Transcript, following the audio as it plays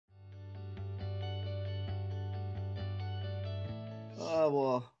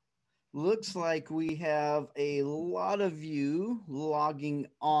Well, looks like we have a lot of you logging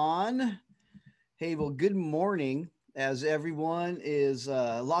on. Hey, well, good morning as everyone is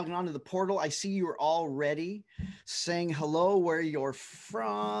logging on to the portal. I see you're already saying hello where you're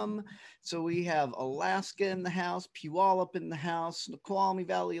from. So we have Alaska in the house, Puyallup in the house, Snoqualmie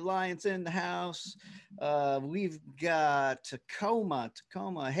Valley Alliance in the house. We've got Tacoma.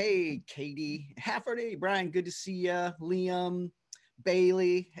 Hey, Katie, Hafferty, Brian, good to see you. Liam,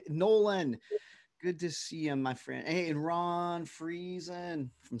 Bailey, Nolan. Good to see you, my friend. Hey, and Ron Friesen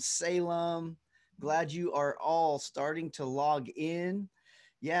from Salem. Glad you are all starting to log in.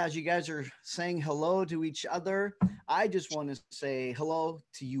 Yeah, as you guys are saying hello to each other, I just want to say hello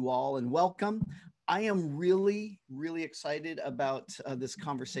to you all and welcome. I am really excited about this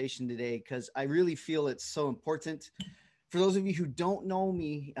conversation today because I really feel it's so important. For those of you who don't know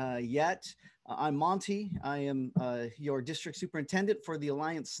me yet, I'm Monty. I am your district superintendent for the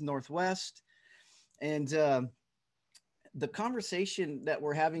Alliance Northwest. And the conversation that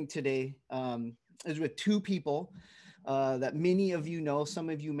we're having today is with two people that many of you know, some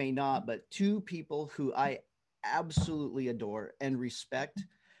of you may not, but two people who I absolutely adore and respect.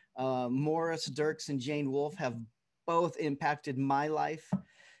 Morris Dirks and Jane Wolf have both impacted my life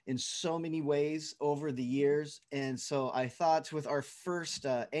in so many ways over the years. And so I thought with our first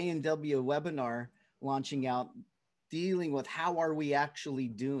A&W webinar launching out, dealing with how are we actually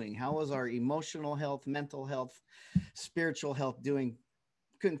doing? How is our emotional health, mental health, spiritual health doing?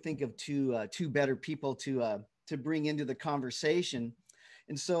 Couldn't think of two better people to bring into the conversation.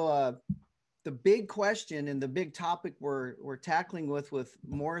 And so the big question and the big topic we're tackling with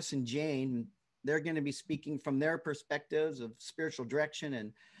Morris and Jane, they're going to be speaking from their perspectives of spiritual direction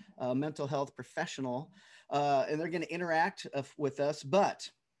and mental health professional, and they're going to interact with us. But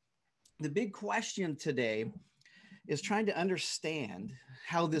the big question today is trying to understand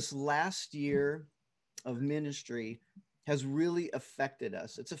how this last year of ministry has really affected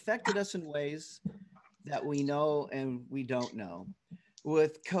us. It's affected us in ways that we know and we don't know.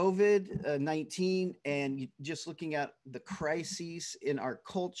 With COVID-19 and just looking at the crises in our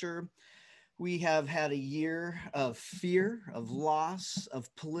culture, we have had a year of fear, of loss,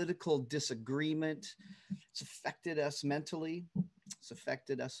 of political disagreement. It's affected us mentally. It's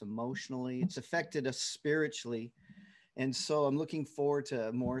affected us emotionally. It's affected us spiritually. And so I'm looking forward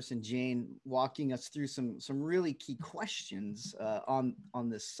to Morris and Jane walking us through some really key questions on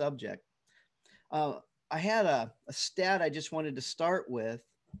this subject. I had a stat I just wanted to start with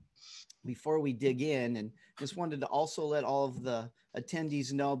before we dig in, and just wanted to also let all of the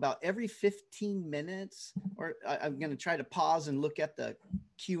attendees know about every 15 minutes, or I'm going to try to pause and look at the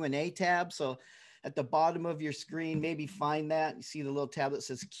Q&A tab. So at the bottom of your screen, maybe find that. You see the little tab that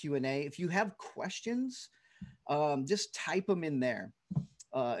says Q&A. If you have questions, just type them in there.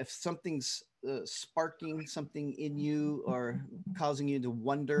 If something's sparking something in you or causing you to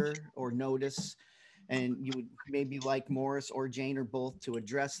wonder or notice, and you would maybe like Morris or Jane or both to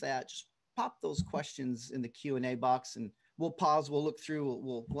address that, just pop those questions in the Q&A box, and we'll pause, we'll look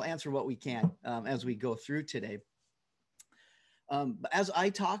through, we'll answer what we can as we go through today. But as I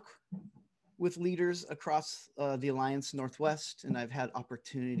talk with leaders across the Alliance Northwest, and I've had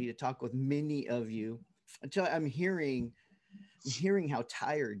opportunity to talk with many of you, until I'm hearing how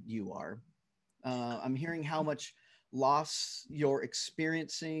tired you are. I'm hearing how much loss you're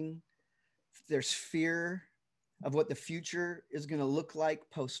experiencing. There's fear of what the future is going to look like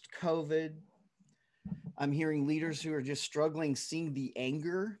post-COVID. I'm hearing leaders who are just struggling, seeing the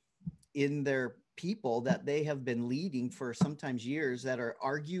anger in their people that they have been leading for sometimes years, that are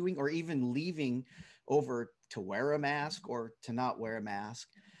arguing or even leaving over to wear a mask or to not wear a mask.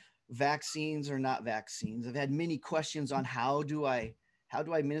 Vaccines or not vaccines. I've had many questions on how do I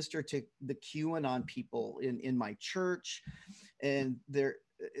minister to the QAnon people in my church, and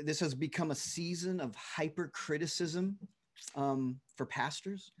this has become a season of hyper criticism for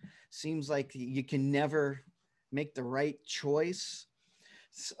pastors. Seems like you can never make the right choice.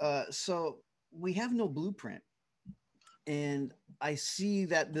 So we have no blueprint, and I see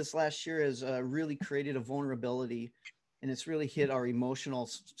that this last year has really created a vulnerability. And it's really hit our emotional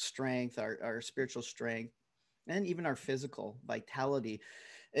strength, our spiritual strength, and even our physical vitality.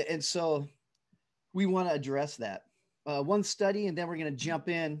 And so we want to address that. One study, and then we're going to jump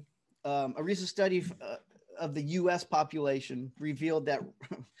in. A recent study of the U.S. population revealed that,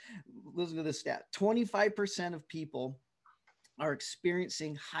 listen to this stat, 25% of people are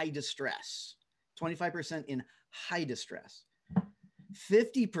experiencing high distress, 25% in high distress.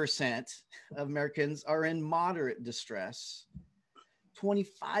 50% of Americans are in moderate distress.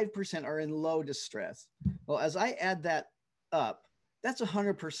 25% are in low distress. Well, as I add that up, That's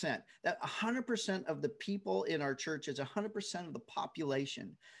 100%. That 100% of the people in our church is 100% of the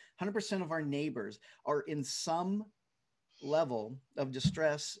population. 100% of our neighbors are in some level of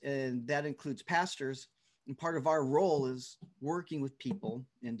distress, and that includes pastors. And part of our role is working with people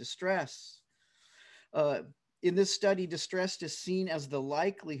in distress. Uh, in this study, distress is seen as the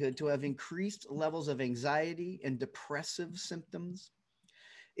likelihood to have increased levels of anxiety and depressive symptoms.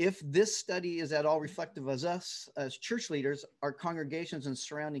 If this study is at all reflective of us as church leaders, our congregations and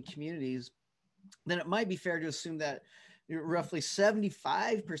surrounding communities, then it might be fair to assume that roughly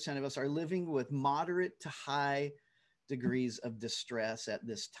 75% of us are living with moderate to high degrees of distress at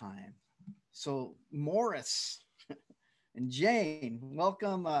this time. So Morris and Jane,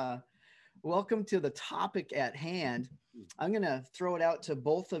 welcome to the topic at hand. I'm going to throw it out to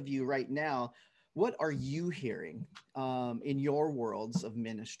both of you right now. What are you hearing in your worlds of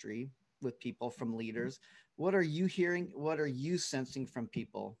ministry with people, from leaders? What are you hearing? What are you sensing from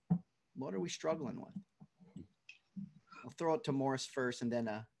people? What are we struggling with? I'll throw it to Morris first, and then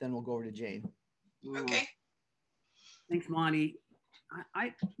we'll go over to Jane. Okay. Thanks, Monty.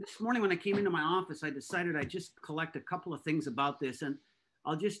 I this morning when I came into my office, I decided I'd just collect a couple of things about this, and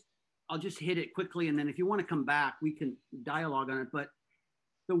I'll just hit it quickly, and then if you want to come back, we can dialogue on it. But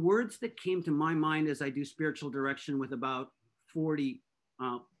the words that came to my mind as I do spiritual direction with about 40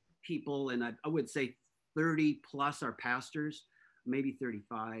 people, and I would say 30 plus are pastors, maybe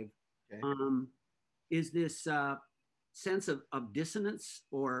 35, okay. Is this sense of dissonance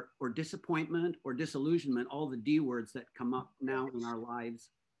or disappointment or disillusionment, all the D words that come up now in our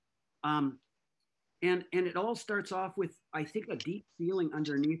lives. And it all starts off with, I think, a deep feeling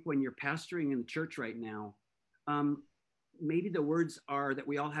underneath when you're pastoring in the church right now. Maybe the words are that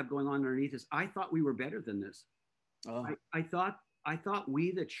we all have going on underneath is, I thought we were better than this. Oh. I thought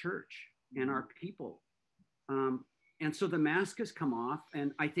we, the church and our people. And so the mask has come off.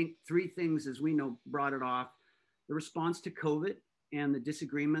 And I think three things, as we know, brought it off: the response to COVID and the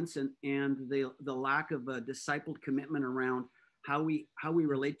disagreements and the lack of a discipled commitment around how we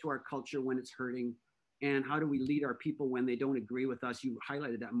relate to our culture when it's hurting, and how do we lead our people when they don't agree with us. You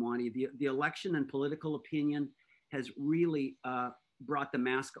highlighted that, Monty. The election and political opinion has really brought the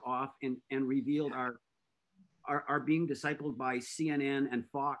mask off and revealed our being discipled by CNN and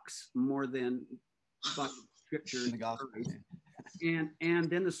Fox more than scripture and the gospel. And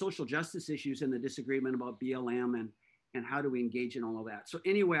then the social justice issues and the disagreement about BLM and how do we engage in all of that. So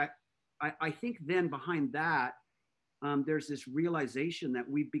anyway, I think then behind that, there's this realization that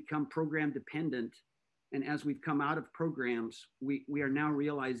we've become program dependent. And as we've come out of programs, we are now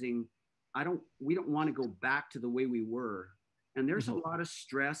realizing we don't want to go back to the way we were. And there's a lot of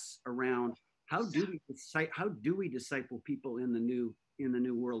stress around how do we disciple people in the new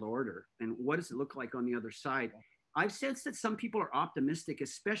world order, and what does it look like on the other side? I've sensed that some people are optimistic,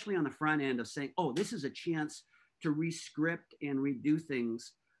 especially on the front end, of saying, oh, this is a chance to re-script and redo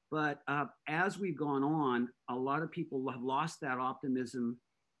things. But as we've gone on, a lot of people have lost that optimism,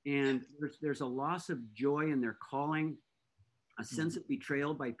 and there's a loss of joy in their calling, a sense of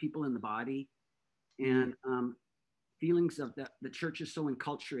betrayal by people in the body, and feelings of that the church is so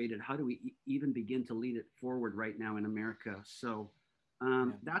enculturated. How do we even begin to lead it forward right now in America? So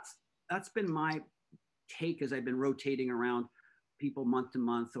that's been my take as I've been rotating around people month to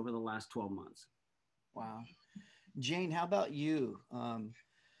month over the last 12 months. Wow. Jane, how about you?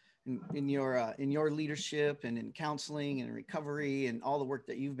 In your leadership and in counseling and recovery and all the work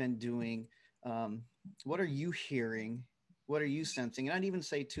that you've been doing, what are you hearing? What are you sensing? And I'd even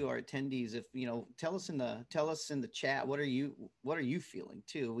say to our attendees, if tell us in the chat, what are you feeling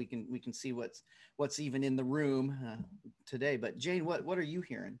too? We can see what's even in the room today. But Jane, what are you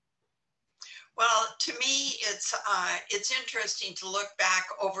hearing? Well, to me, it's interesting to look back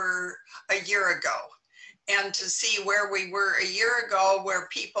over a year ago and to see where we were a year ago, where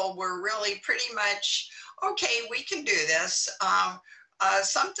people were really pretty much, okay, we can do this.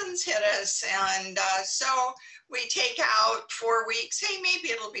 Something's hit us. And so we take out 4 weeks. Hey,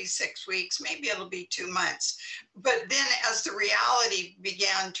 maybe it'll be 6 weeks. Maybe it'll be 2 months. But then as the reality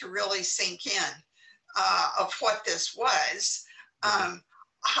began to really sink in of what this was,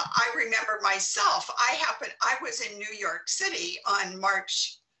 I remember myself, I was in New York City on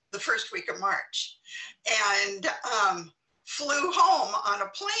the first week of March, and flew home on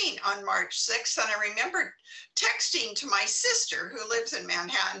a plane on March 6th. And I remember texting to my sister who lives in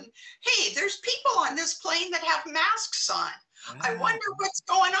Manhattan, hey, there's people on this plane that have masks on. I wonder what's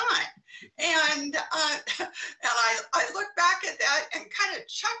going on. And I look back at that and kind of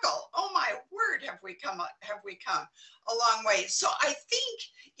chuckle. Oh my word, have we come a long way. So I think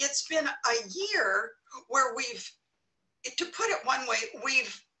it's been a year where we've to put it one way,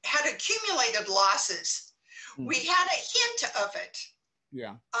 we've had accumulated losses. We had a hint of it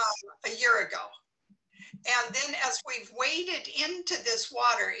a year ago. And then as we've waded into this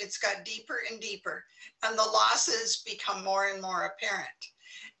water, it's got deeper and deeper, and the losses become more and more apparent.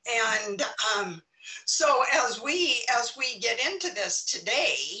 And so as we get into this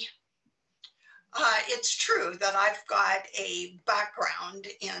today, it's true that I've got a background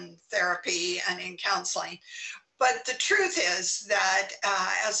in therapy and in counseling. But the truth is that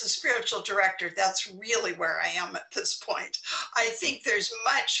as a spiritual director, that's really where I am at this point. I think there's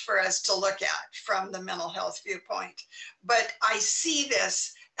much for us to look at from the mental health viewpoint, but I see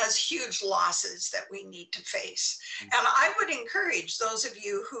this as huge losses that we need to face. And I would encourage those of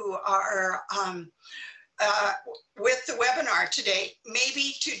you who are with the webinar today,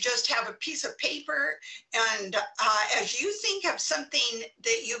 maybe to just have a piece of paper, and as you think of something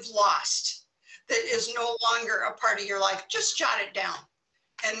that you've lost, that is no longer a part of your life, just jot it down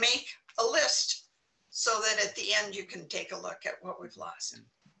and make a list so that at the end you can take a look at what we've lost.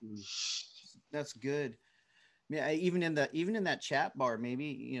 That's good. Yeah, even in that chat bar,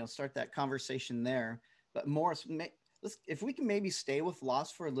 maybe, start that conversation there. But Morris, if we can maybe stay with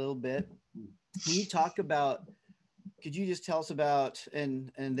loss for a little bit, can you talk about, could you just tell us about, and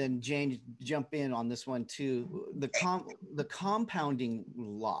then Jane, jump in on this one too, the compounding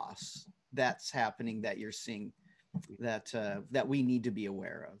loss that's happening, that you're seeing, that we need to be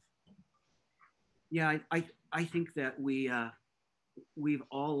aware of? Yeah, I think that we've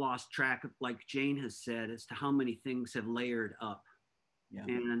all lost track of, like Jane has said, as to how many things have layered up. Yeah.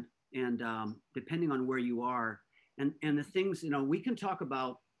 And depending on where you are, and the things, we can talk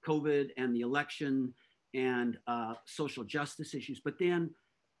about COVID and the election and social justice issues, but then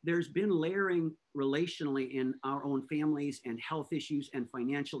there's been layering relationally in our own families, and health issues and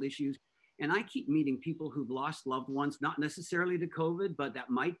financial issues. And I keep meeting people who've lost loved ones, not necessarily to COVID, but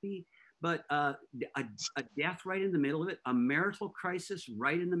that might be, but a death right in the middle of it, a marital crisis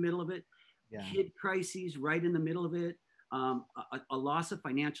right in the middle of it, kid crises right in the middle of it, a loss of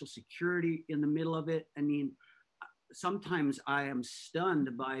financial security in the middle of it. I mean, sometimes I am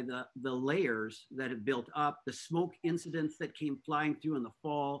stunned by the layers that have built up, the smoke incidents that came flying through in the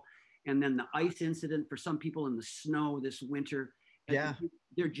fall, and then the ice incident for some people in the snow this winter. Yeah.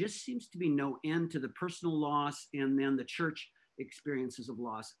 There just seems to be no end to the personal loss, and then the church experiences of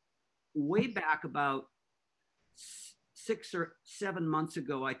loss. Way back about 6 or 7 months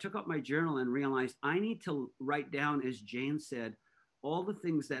ago, I took out my journal and realized I need to write down, as Jane said, all the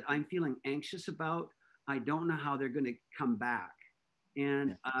things that I'm feeling anxious about. I don't know how they're going to come back.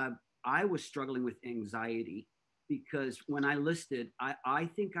 And I was struggling with anxiety, because when I listed, I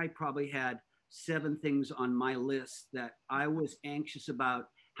think I probably had 7 things on my list that I was anxious about.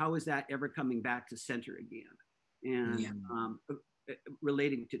 How is that ever coming back to center again? And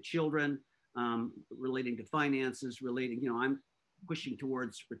relating to children, relating to finances, I'm pushing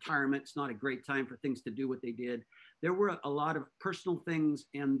towards retirement. It's not a great time for things to do what they did. There were a lot of personal things,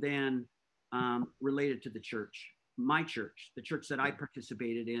 and then related to the church. My church, the church that I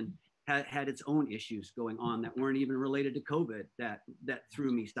participated in, had its own issues going on that weren't even related to COVID, that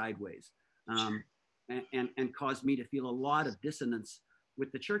threw me sideways, and caused me to feel a lot of dissonance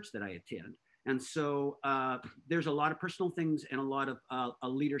with the church that I attend. And so there's a lot of personal things and a lot of a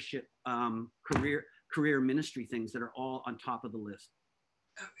leadership, career ministry things that are all on top of the list.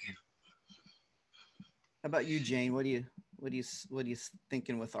 Okay. How about you, Jane? What are you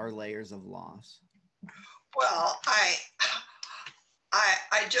thinking with our layers of loss? Well,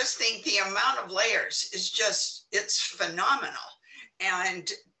 I just think the amount of layers is it's phenomenal.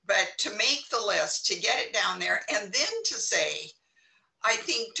 But to make the list, to get it down there, and then to say, I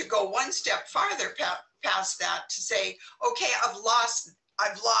think to go one step farther past that, to say, okay, I've lost,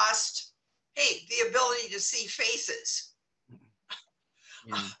 hey, the ability to see faces.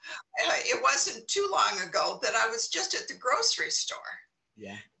 Yeah. It wasn't too long ago that I was just at the grocery store.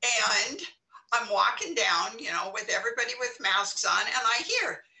 Yeah. And I'm walking down, with everybody with masks on, and I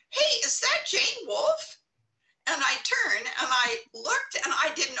hear, hey, is that Jane Wolf? And I turn and I looked, and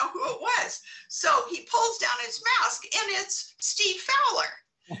I didn't know who it was. So he pulls down his mask, and it's Steve Fowler.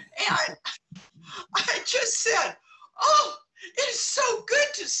 And I just said, oh, it is so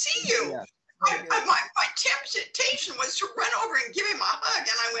good to see you. Yeah. My temptation was to run over and give him a hug.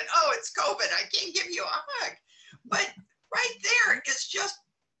 And I went, oh, it's COVID. I can't give you a hug. But right there is just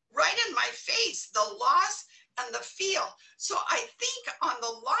right in my face, the loss and the feel. So I think on the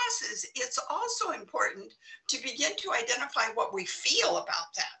losses, it's also important to begin to identify what we feel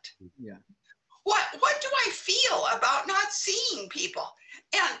about that. Yeah. What do I feel about not seeing people?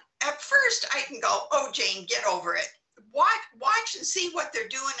 And at first I can go, oh, Jane, get over it. watch and see what they're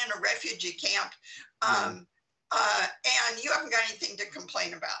doing in a refugee camp. And you haven't got anything to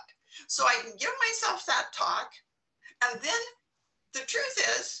complain about. So I can give myself that talk. And then the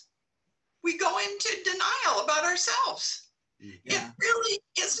truth is, we go into denial about ourselves. It really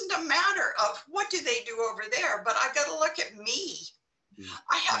isn't a matter of what do they do over there, but I've got to look at me.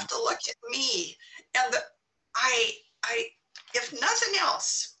 I have to look at me. And if nothing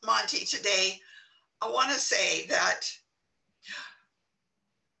else, Monty, today, I want to say that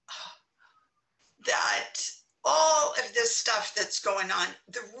all of this stuff that's going on,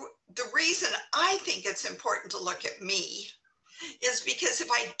 the reason I think it's important to look at me is because if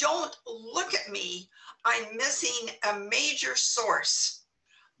I don't look at me, I'm missing a major source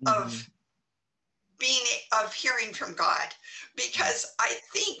of hearing from God. Because I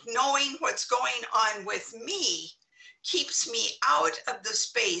think knowing what's going on with me keeps me out of the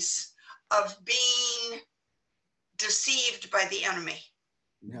space of being deceived by the enemy.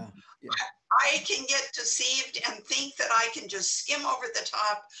 I can get deceived and think that I can just skim over the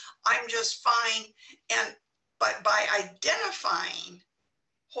top. I'm just fine. But by identifying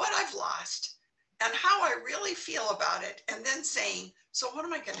what I've lost and how I really feel about it, and then saying, so what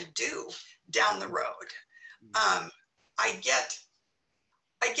am I going to do down the road? I get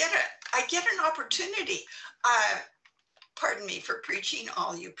an opportunity. Pardon me for preaching,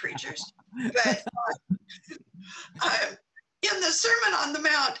 all you preachers, but in the Sermon on the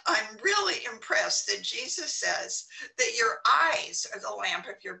Mount, I'm really impressed that Jesus says that your eyes are the lamp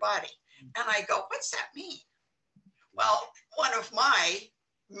of your body. And I go, what's that mean? Well, one of my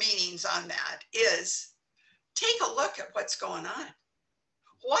meanings on that is take a look at what's going on.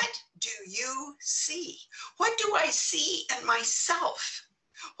 What do you see? What do I see in myself?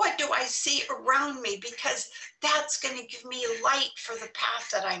 What do I see around me? Because that's going to give me light for the path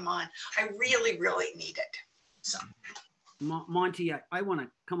that I'm on. I really, really need it. So. Monty, I want to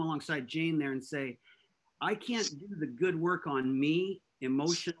come alongside Jane there and say, I can't do the good work on me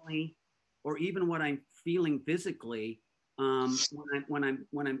emotionally, or even what I'm feeling physically when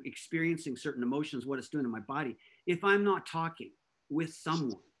I'm experiencing certain emotions, what it's doing to my body, if I'm not talking with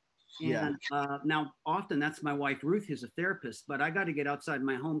someone. And now often that's my wife, Ruth, who's a therapist, but I got to get outside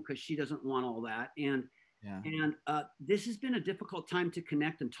my home because she doesn't want all that. And this has been a difficult time to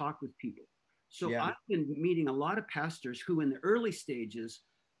connect and talk with people. So I've been meeting a lot of pastors who in the early stages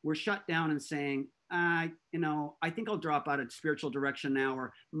were shut down and saying, I think I'll drop out of spiritual direction now.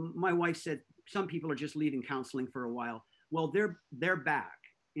 Or my wife said, some people are just leaving counseling for a while. Well, they're back.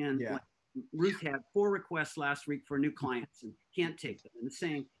 And like Ruth had 4 requests last week for new clients and can't take them. And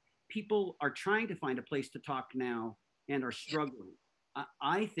saying people are trying to find a place to talk now and are struggling.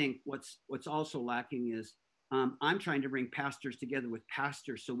 I think what's also lacking is I'm trying to bring pastors together with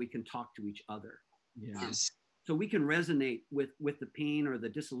pastors so we can talk to each other. So we can resonate with the pain or the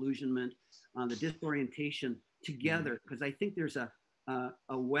disillusionment, the disorientation together. Because I think there's a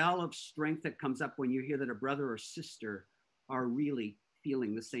well of strength that comes up when you hear that a brother or sister are really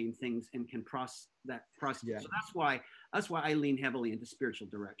feeling the same things and can process that. So that's why I lean heavily into spiritual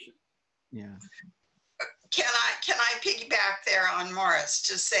direction. Can I piggyback there on Morris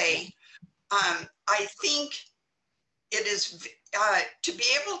to say, I think it is to be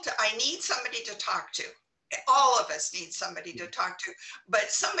able to, I need somebody to talk to. All of us need somebody to talk to, but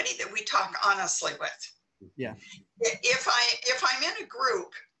somebody that we talk honestly with. If I'm in a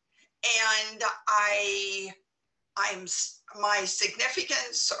group and my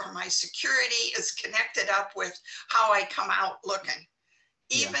significance or my security is connected up with how I come out looking,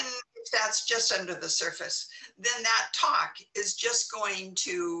 even if that's just under the surface, then that talk is just going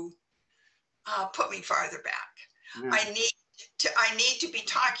to put me farther back. I need to be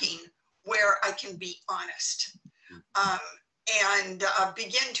talking where I can be honest and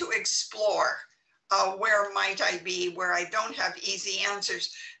begin to explore where might I be, where I don't have easy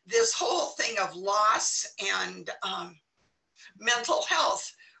answers. This whole thing of loss and mental health,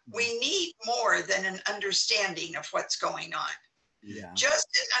 we need more than an understanding of what's going on. Just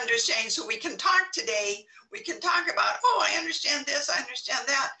an understanding, so we can talk today, we can talk about, oh, I understand this, I understand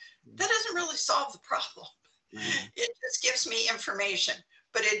that. That doesn't really solve the problem. It just gives me information,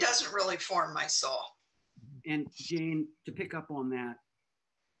 but it doesn't really form my soul. And Jane, to pick up on that,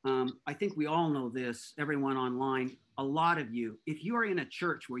 I think we all know this, everyone online, a lot of you, if you are in a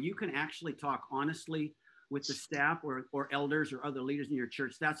church where you can actually talk honestly with the staff or elders or other leaders in your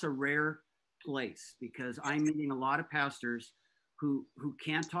church, that's a rare place, because I'm meeting a lot of pastors who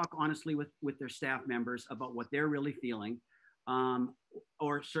can't talk honestly with their staff members about what they're really feeling,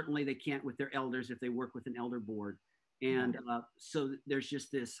 or certainly they can't with their elders if they work with an elder board. And so there's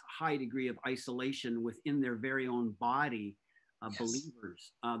just this high degree of isolation within their very own body of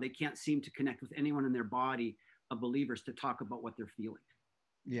believers. They can't seem to connect with anyone in their body of believers to talk about what they're feeling.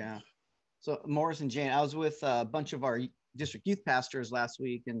 Yeah. So Morris and Jane, I was with a bunch of our district youth pastors last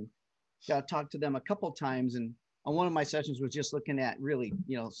week and got to talk to them a couple of times. And on one of my sessions was just looking at really,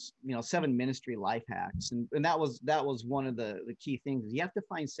 7 ministry life hacks. And that was one of the key things. You have to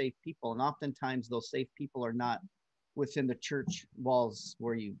find safe people. And oftentimes those safe people are not within the church walls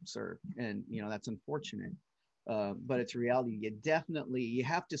where you serve. And, that's unfortunate. But it's a reality. You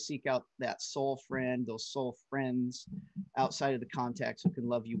have to seek out that soul friend, those soul friends outside of the context who can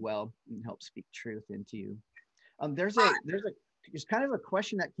love you well and help speak truth into you. There's kind of a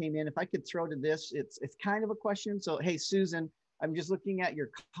question that came in. If I could throw to this, it's kind of a question. So, hey, Susan, I'm just looking at your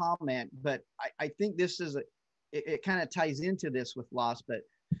comment, but I think this is it kind of ties into this with loss.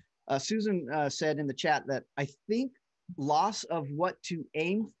 But Susan said in the chat that I think loss of what to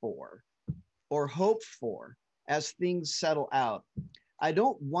aim for or hope for as things settle out. I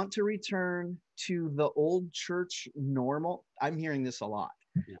don't want to return to the old church normal. I'm hearing this a lot.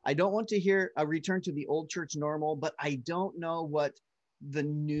 Yeah. I don't want to hear a return to the old church normal, but I don't know what the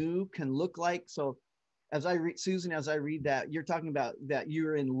new can look like. So as I read, Susan, as I read that, you're talking about that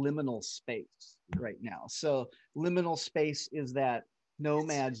you're in liminal space right now. So liminal space is that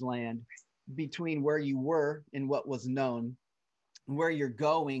nomad's land between where you were and what was known, where you're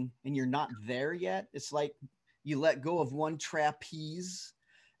going and you're not there yet. It's like you let go of one trapeze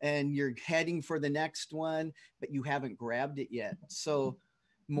and you're heading for the next one, but you haven't grabbed it yet. So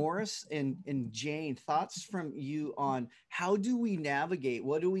Morris and Jane, thoughts from you on how do we navigate?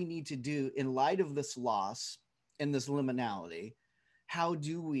 What do we need to do in light of this loss and this liminality? How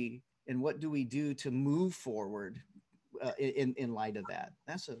do we, and what do we do to move forward in light of that?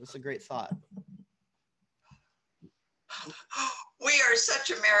 That's a great thought. We are such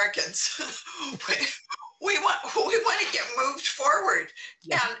Americans. we want to get moved forward.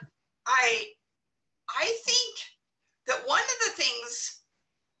 Yeah. And I think that one of the things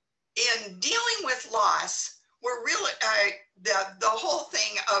in dealing with loss, we're really the whole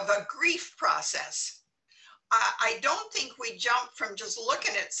thing of a grief process. I don't think we jump from just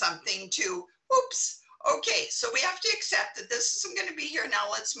looking at something to, oops, okay, so we have to accept that this isn't going to be here now,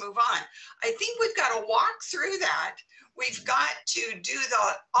 let's move on. I think we've got to walk through that. We've got to do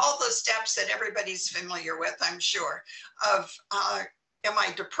all the steps that everybody's familiar with, I'm sure, of am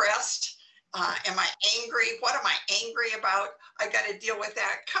I depressed? Am I angry? What am I angry about? I got to deal with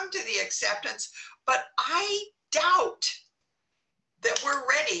that. Come to the acceptance. But I doubt that we're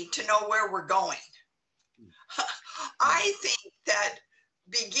ready to know where we're going. I think that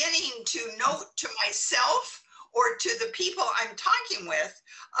beginning to note to myself or to the people I'm talking with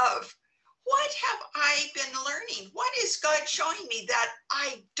of what have I been learning? What is God showing me that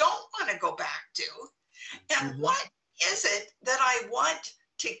I don't want to go back to? And what is it that I want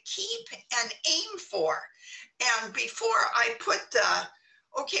to keep and aim for? And before I put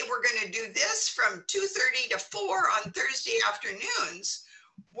okay, we're going to do this from 2:30 to 4 on Thursday afternoons,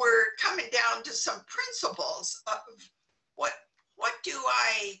 we're coming down to some principles of what do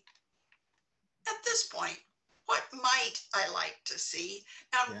I, at this point, what might I like to see,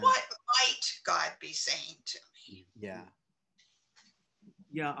 and what might God be saying to me? Yeah.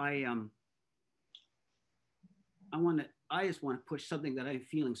 Yeah, I just want to push something that I'm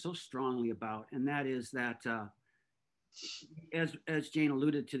feeling so strongly about, and that is that as Jane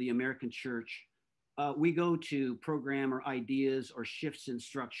alluded to the American church, we go to program or ideas or shifts in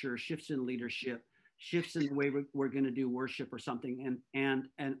structure, shifts in leadership, shifts in the way we're going to do worship or something, and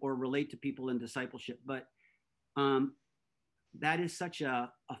or relate to people in discipleship. But that is such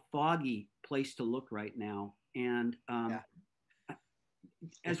a foggy place to look right now. And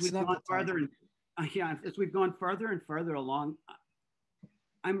as we've gone farther and as we've gone farther and farther along,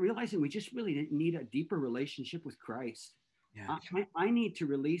 I'm realizing we just really need a deeper relationship with Christ. Yeah. I need to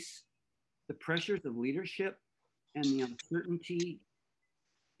release the pressures of leadership and the uncertainty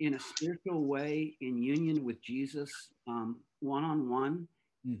in a spiritual way, in union with Jesus, one-on-one.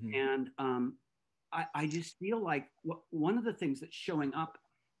 Mm-hmm. And I just feel like one of the things that's showing up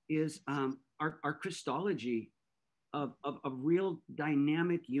is our Christology of real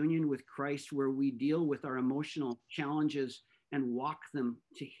dynamic union with Christ, where we deal with our emotional challenges and walk them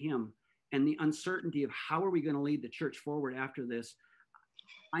to him, and the uncertainty of how are we going to lead the church forward after this.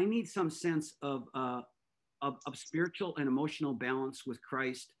 I need some sense of spiritual and emotional balance with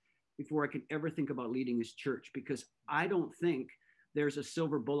Christ before I can ever think about leading his church, because I don't think there's a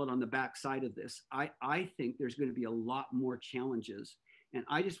silver bullet on the backside of this. I think there's going to be a lot more challenges. And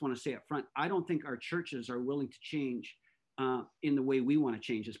I just want to say up front, I don't think our churches are willing to change in the way we want to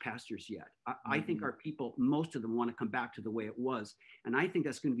change as pastors yet. I think our people, most of them want to come back to the way it was. And I think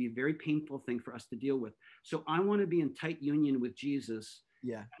that's going to be a very painful thing for us to deal with. So I want to be in tight union with Jesus.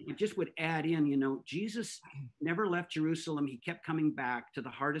 Yeah. It just would add in, you know, Jesus never left Jerusalem. He kept coming back to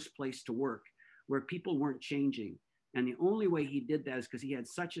the hardest place to work where people weren't changing. And the only way he did that is because he had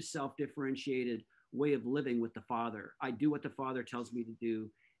such a self-differentiated way of living with the Father. I do what the Father tells me to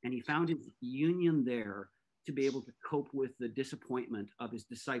do. And he found his union there to be able to cope with the disappointment of his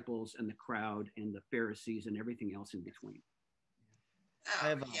disciples and the crowd and the Pharisees and everything else in between.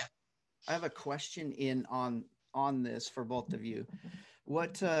 I have a question on this for both of you.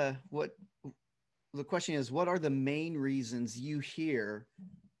 What the question is, what are the main reasons you hear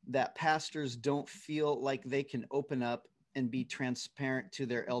that pastors don't feel like they can open up and be transparent to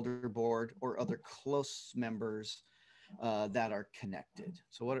their elder board or other close members that are connected?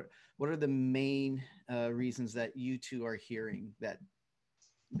 So what are the main reasons that you two are hearing that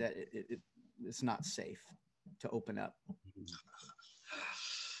it's not safe to open up?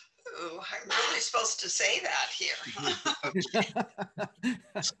 Ooh, I'm really supposed to say that here.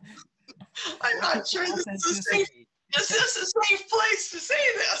 I'm not sure this is a safe place to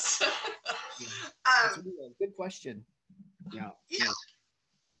say this. That's a good question. Yeah.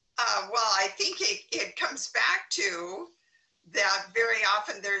 Well, I think it comes back to that very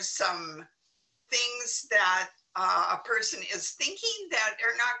often there's some things that a person is thinking that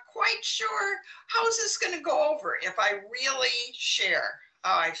they're not quite sure, how is this going to go over if I really share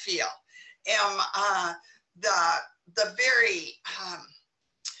how I feel? The very, I'm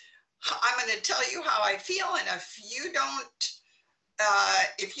going to tell you how I feel, and if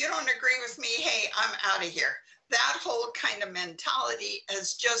you don't agree with me, hey, I'm out of here. That whole kind of mentality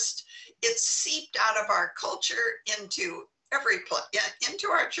has it's seeped out of our culture into every place, into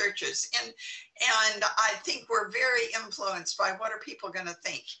our churches. And I think we're very influenced by what are people going to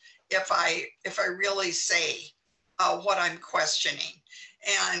think if I really say what I'm questioning.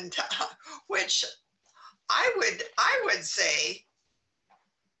 And which I would say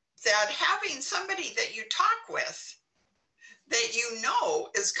that having somebody that you talk with that you know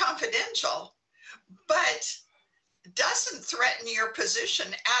is confidential, but doesn't threaten your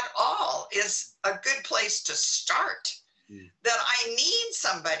position at all is a good place to start. That I need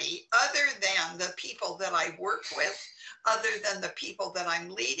somebody other than the people that I work with, other than the people that I'm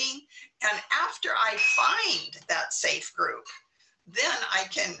leading. And after I find that safe group, then I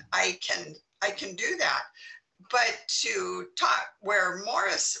can do that. But to talk where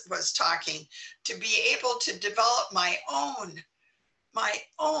Morris was talking, to be able to develop my own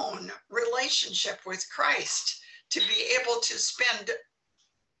relationship with Christ, to be able to spend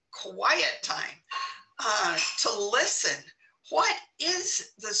quiet time, to listen. What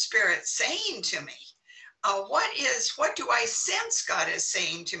is the Spirit saying to me? What do I sense God is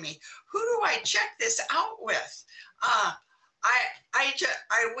saying to me? Who do I check this out with?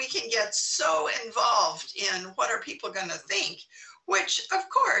 We can get so involved in what are people going to think, which of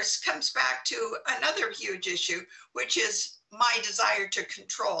course comes back to another huge issue, which is my desire to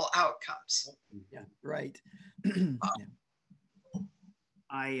control outcomes. Yeah, right.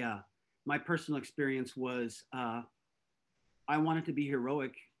 My personal experience was I wanted to be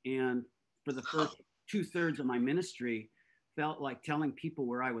heroic, and for the first 2/3 of my ministry, felt like telling people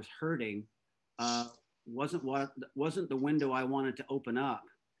where I was hurting wasn't the window I wanted to open up.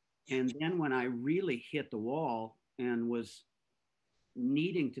 And then when I really hit the wall and was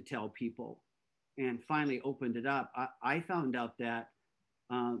needing to tell people and finally opened it up, I found out that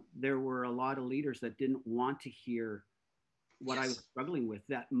there were a lot of leaders that didn't want to hear what I was struggling with,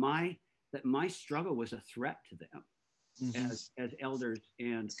 that my struggle was a threat to them as elders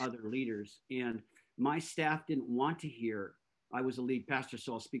and other leaders. And my staff didn't want to hear. I was a lead pastor,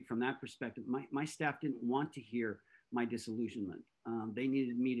 so I'll speak from that perspective. My staff didn't want to hear my disillusionment. They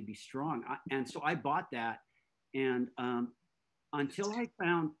needed me to be strong. And so I bought that. And until I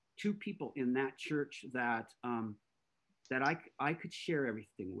found 2 people in that church that I could share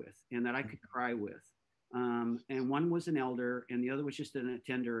everything with and that I could cry with. And one was an elder and the other was just an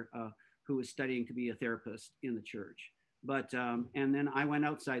attender who was studying to be a therapist in the church. But, and then I went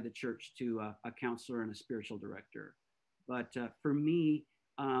outside the church to a counselor and a spiritual director. But for me,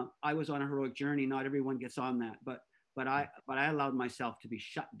 I was on a heroic journey. Not everyone gets on that, but I allowed myself to be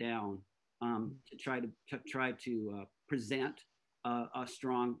shut down to try to present a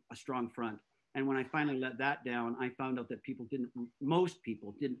strong front. And when I finally let that down, I found out that most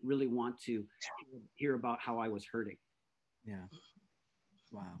people didn't really want to hear about how I was hurting. Yeah.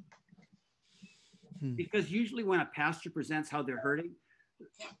 Wow. Because usually when a pastor presents how they're hurting,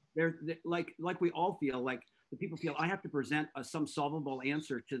 They're like we all feel like the people feel I have to present some solvable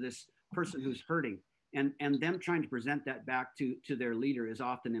answer to this person who's hurting, and them trying to present that back to their leader is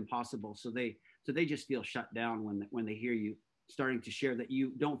often impossible. So they just feel shut down when they hear you starting to share that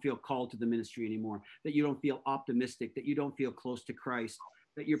you don't feel called to the ministry anymore, that you don't feel optimistic, that you don't feel close to Christ,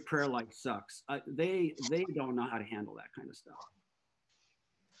 that your prayer life sucks. They don't know how to handle that kind of stuff.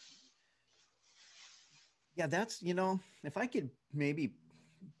 Yeah, that's, if I could maybe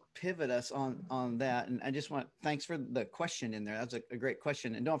pivot us on that, and I just thanks for the question in there. That's a great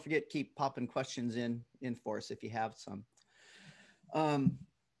question, and don't forget, keep popping questions in for us if you have some.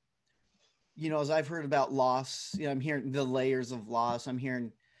 As I've heard about loss, I'm hearing the layers of loss. I'm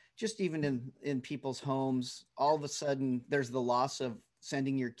hearing just even in people's homes, all of a sudden there's the loss of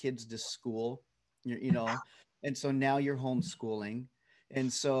sending your kids to school, and so now you're homeschooling.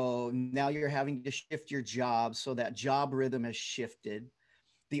 And so now you're having to shift your job. So that job rhythm has shifted.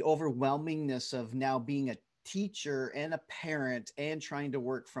 The overwhelmingness of now being a teacher and a parent and trying to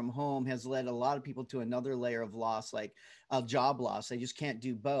work from home has led a lot of people to another layer of loss, like a job loss. They just can't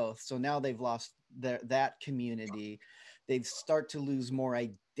do both. So now they've lost that community. They start to lose more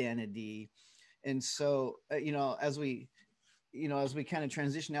identity. And so, as we kind of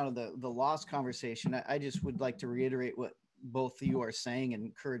transition out of the loss conversation, I just would like to reiterate what both of you are saying and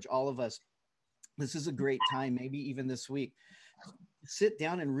encourage all of us. This is a great time, maybe even this week, sit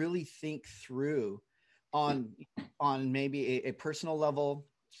down and really think through on maybe a personal level,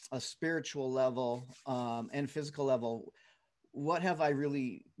 a spiritual level, and physical level. What have I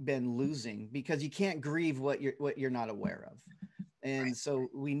really been losing? Because you can't grieve what you're not aware of. And so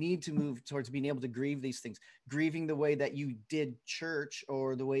we need to move towards being able to grieve these things, grieving the way that you did church,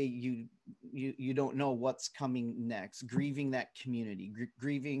 or the way you don't know what's coming next, grieving that community,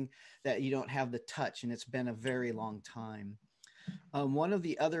 grieving that you don't have the touch, and it's been a very long time. One of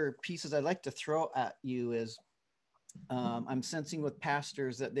the other pieces I'd like to throw at you is I'm sensing with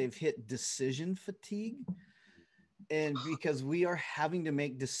pastors that they've hit decision fatigue. And because we are having to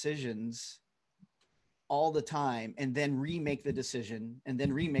make decisions all the time, and then remake the decision, and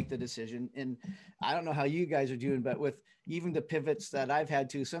then remake the decision. And I don't know how you guys are doing, but with even the pivots that I've had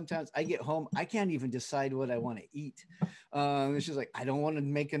to, sometimes I get home, I can't even decide what I want to eat. It's just like, I don't want to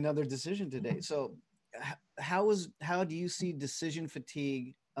make another decision today. So how do you see decision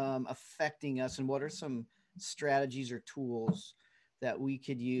fatigue affecting us, and what are some strategies or tools that we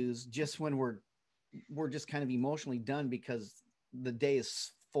could use just when we're just kind of emotionally done because the day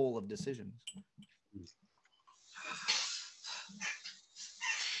is full of decisions?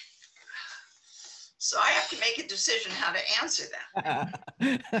 So I have to make a decision how to answer that.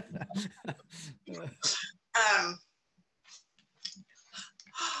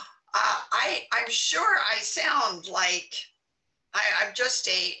 I'm sure I sound like I'm just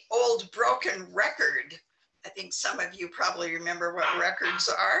a old broken record. I think some of you probably remember what records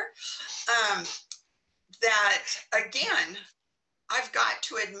are. That again, I've got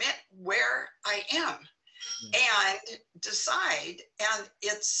to admit where I am and decide. And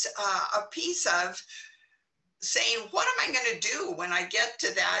it's a piece of saying, what am I going to do when I get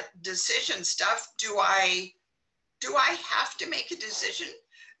to that decision stuff? Do I have to make a decision?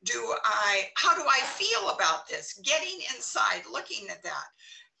 How do I feel about this? Getting inside, looking at that,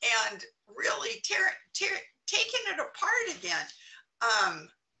 and really taking it apart again.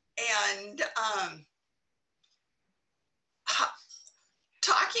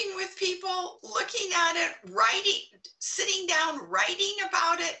 Talking with people, looking at it, writing, sitting down, writing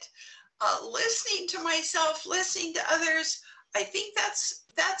about it, listening to myself, listening to others. I think that's,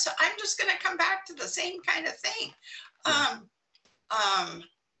 I'm just going to come back to the same kind of thing.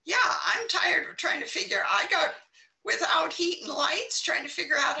 Yeah, I'm tired of trying to figure, I got without heat and lights, trying to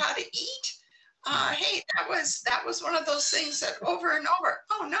figure out how to eat. Hey, that was one of those things that over and over,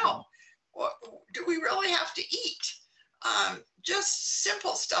 oh no, do we really have to eat? Just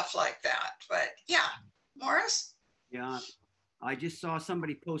simple stuff like that. But yeah, Morris? Yeah, I just saw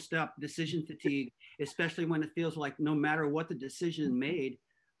somebody post up decision fatigue, especially when it feels like no matter what the decision made,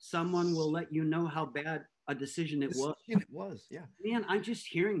 someone will let you know how bad a decision it was. It was, yeah. Man, I'm just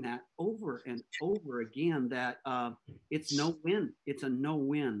hearing that over and over again, that it's no win. It's a no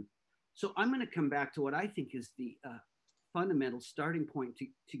win. So I'm going to come back to what I think is the fundamental starting point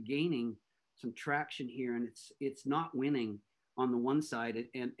to gaining some traction here. And it's not winning on the one side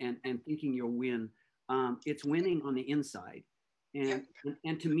and thinking you'll win. It's winning on the inside. And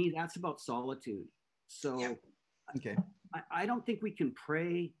to me, that's about solitude. So okay. I don't think we can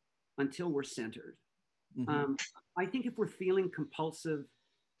pray until we're centered. Mm-hmm. I think if we're feeling compulsive,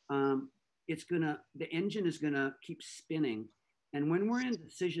 the engine is gonna keep spinning, And when we're in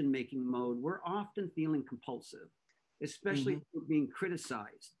decision-making mode, we're often feeling compulsive, especially if we're being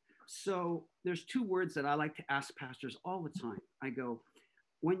criticized. So there's two words that I like to ask pastors all the time. I go,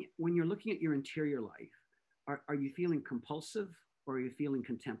 when you're looking at your interior life, are you feeling compulsive or are you feeling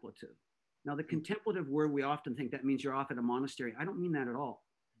contemplative? Now, the contemplative word, we often think that means you're off at a monastery. I don't mean that at all.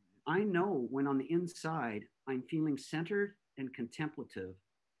 I know when on the inside, I'm feeling centered and contemplative,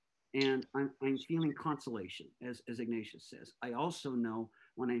 and I'm feeling consolation, as Ignatius says. I also know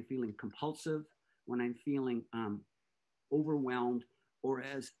when I'm feeling compulsive, when I'm feeling overwhelmed, or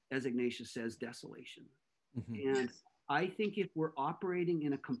as Ignatius says, desolation. And I think if we're operating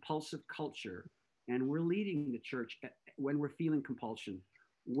in a compulsive culture and we're leading the church when we're feeling compulsion,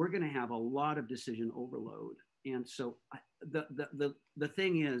 we're going to have a lot of decision overload. And so the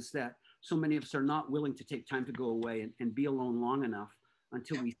thing is that so many of us are not willing to take time to go away and be alone long enough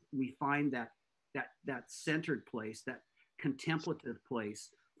until we find that centered place, that contemplative place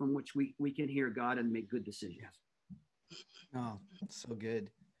from which we can hear God and make good decisions. Oh, so good.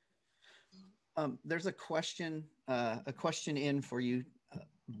 There's a question in for you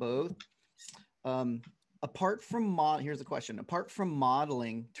both. Here's the question. Apart from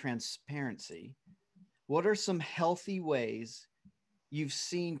modeling transparency, what are some healthy ways you've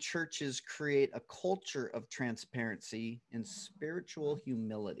seen churches create a culture of transparency and spiritual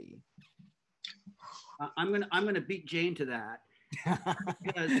humility? I'm gonna beat Jane to that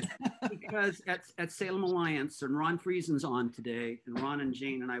because at Salem Alliance, and Ron Friesen's on today, and Ron and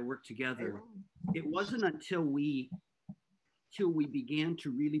Jane and I work together. It wasn't until we began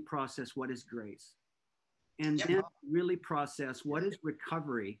to really process what is grace, and then really process what is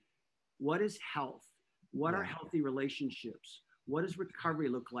recovery, what is health, what are healthy relationships, what does recovery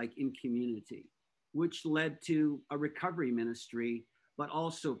look like in community, which led to a recovery ministry, but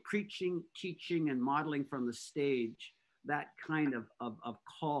also preaching, teaching, and modeling from the stage that kind of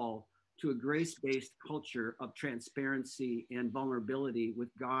call to a grace-based culture of transparency and vulnerability with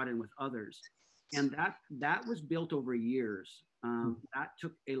God and with others. And that was built over years. That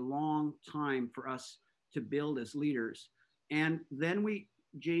took a long time for us to build as leaders. And then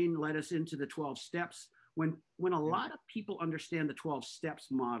Jane led us into the 12 steps. When a lot of people understand the 12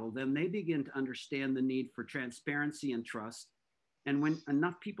 steps model, then they begin to understand the need for transparency and trust. And when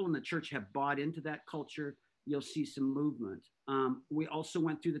enough people in the church have bought into that culture, you'll see some movement. We also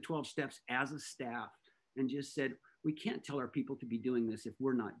went through the 12 steps as a staff and just said, we can't tell our people to be doing this if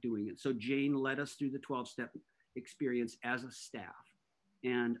we're not doing it. So Jane led us through the 12-step experience as a staff.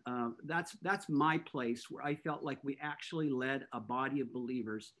 And that's my place where I felt like we actually led a body of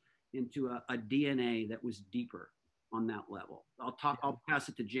believers into a DNA that was deeper on that level. I'll pass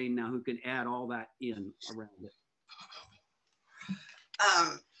it to Jane now, who can add all that in around it.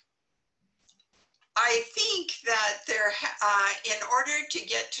 I think that in order to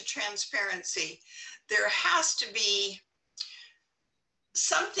get to transparency, there has to be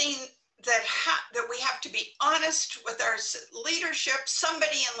something that we have to be honest with our leadership.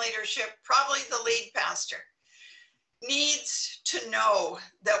 Somebody in leadership, probably the lead pastor, needs to know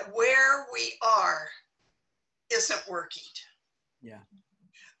that where we are isn't working. Yeah.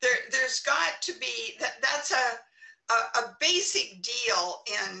 There's got to be that's a basic deal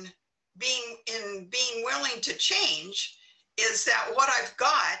in being willing to change, is that what I've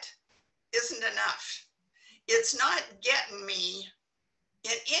got isn't enough. It's not getting me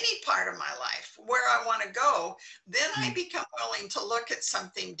in any part of my life where I want to go. Then I become willing to look at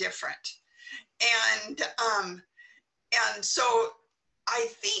something different. And so I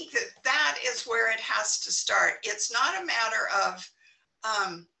think that is where it has to start. It's not a matter of,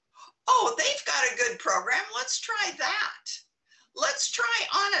 oh, they've got a good program, let's try that. Let's try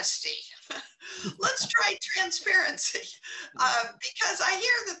honesty. Let's try transparency. Because I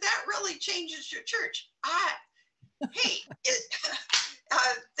hear that really changes your church.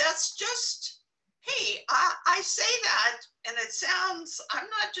 That's just, hey, I say that and it sounds, I'm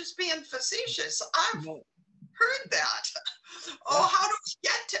not just being facetious. I've heard that. Oh, how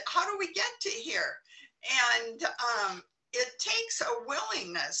do we get to here? And it takes a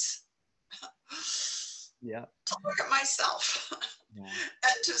willingness to look at myself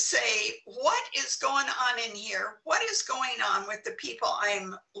and to say, what is going on in here? What is going on with the people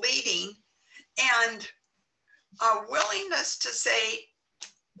I'm leading? And a willingness to say,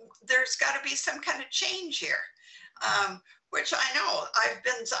 there's got to be some kind of change here, which I know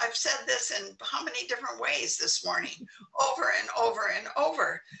I've said this in how many different ways this morning, over and over and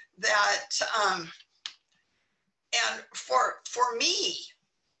over, that, and for me,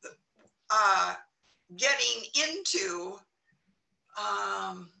 getting into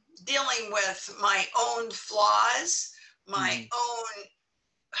dealing with my own flaws, my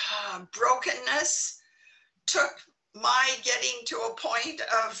own brokenness took my getting to a point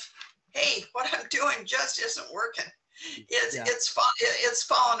of, hey, what I'm doing just isn't working. It's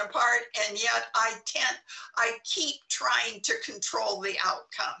fallen apart, and yet I keep trying to control the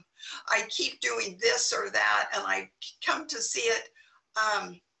outcome. I keep doing this or that, and I come to see it. I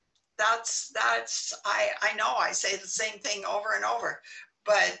know I say the same thing over and over,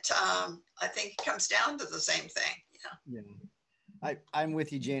 but I think it comes down to the same thing. Yeah. I'm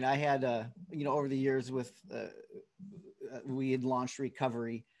with you, Jane. I had, over the years with, we had launched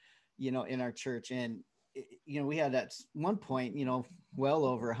recovery, in our church, and, we had at one point, well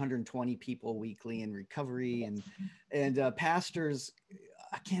over 120 people weekly in recovery, and pastors,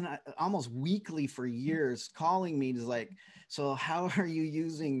 almost weekly for years calling me to like, so how are you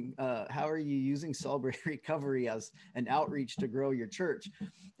using Celebrate Recovery as an outreach to grow your church?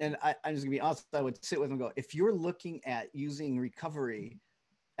 And I'm just gonna be honest, I would sit with them and go, if you're looking at using recovery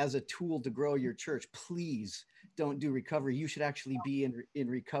as a tool to grow your church, please don't do recovery. You should actually be in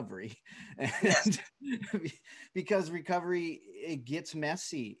recovery. And because recovery, it gets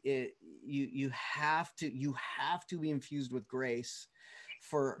messy. You have to be infused with grace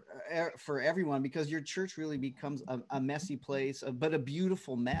for everyone, because your church really becomes a messy place, but a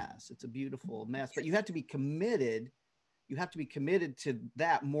beautiful mess. It's a beautiful mess, but you have to be committed. You have to be committed to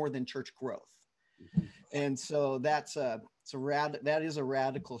that more than church growth. And so that is a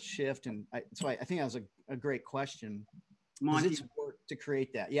radical shift. And so I think that was a great question. Monty, does it work to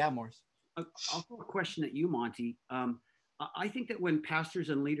create that? Yeah, Morris. I'll throw a question at you, Monty. I think that when pastors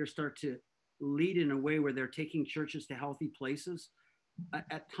and leaders start to lead in a way where they're taking churches to healthy places,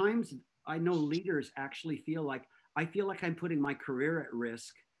 at times I know leaders actually feel like I'm putting my career at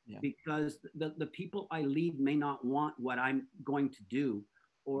risk, because the people I lead may not want what I'm going to do,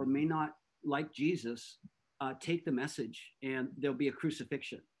 or may not, like Jesus, take the message, and there'll be a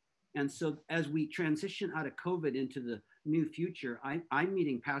crucifixion. And so as we transition out of COVID into the new future, I'm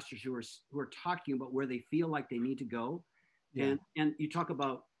meeting pastors who are talking about where they feel like they need to go. And you talk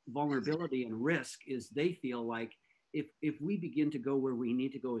about vulnerability and risk, is they feel like if we begin to go where we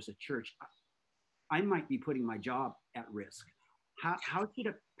need to go as a church, I might be putting my job at risk. How should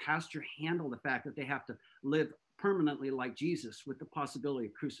a pastor handle the fact that they have to live permanently like Jesus with the possibility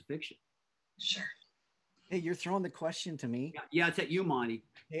of crucifixion? Sure. Hey, you're throwing the question to me. Yeah, it's at you, Monty.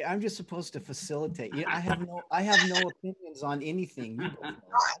 Hey, I'm just supposed to facilitate. I have no opinions on anything. You both know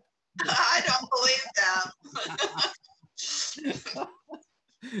that. I don't believe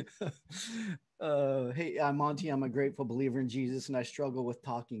that. Hey, I'm Monty. I'm a grateful believer in Jesus, and I struggle with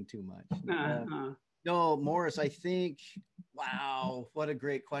talking too much. No, Morris, I think, wow, what a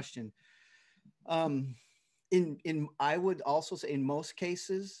great question. I would also say in most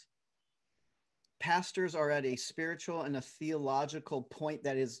cases, pastors are at a spiritual and a theological point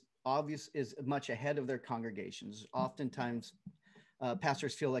that is much ahead of their congregations. Oftentimes,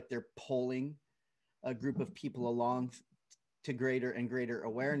 pastors feel like they're pulling a group of people along to greater and greater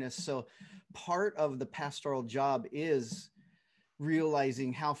awareness. So part of the pastoral job is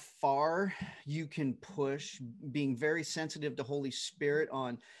realizing how far you can push, being very sensitive to Holy Spirit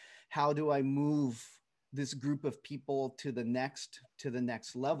on how do I move this group of people to the next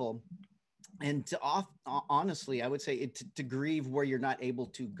level. And honestly, I would say to grieve where you're not able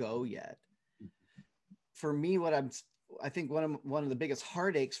to go yet. For me, I think one of the biggest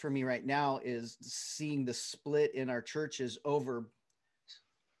heartaches for me right now is seeing the split in our churches over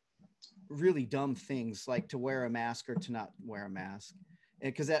really dumb things like to wear a mask or to not wear a mask,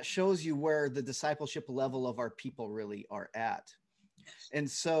 because that shows you where the discipleship level of our people really are at. And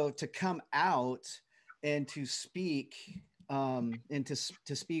so to come out and to speak and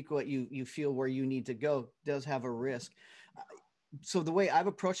to speak what you feel where you need to go does have a risk. So the way I've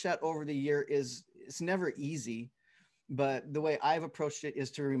approached that over the year is, it's never easy, but the way I've approached it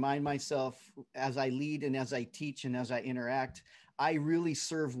is to remind myself as I lead and as I teach and as I interact, I really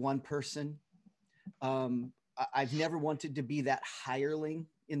serve one person. I've never wanted to be that hireling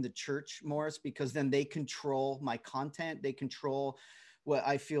in the church, Morris, because then they control my content. They control what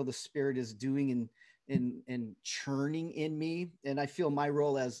I feel the Spirit is doing and churning in me. And I feel my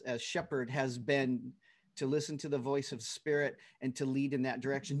role as shepherd has been to listen to the voice of Spirit and to lead in that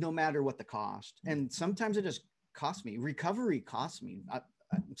direction, no matter what the cost. And sometimes it just cost me. Recovery cost me. I'm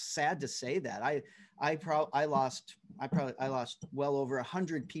sad to say that. I lost well over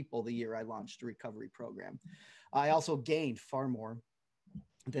 100 people the year I launched a recovery program. I also gained far more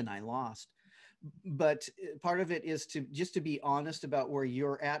than I lost. But part of it is to be honest about where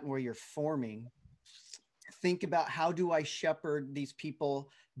you're at and where you're forming. Think about, how do I shepherd these people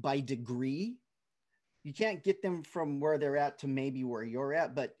by degree you can't get them from where they're at to maybe where you're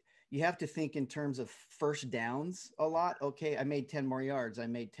at, but you have to think in terms of first downs a lot. Okay, I made 10 more yards. I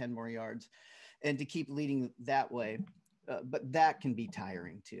made 10 more yards. And to keep leading that way. But that can be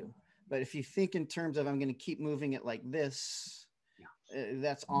tiring too. But if you think in terms of, I'm going to keep moving it like this,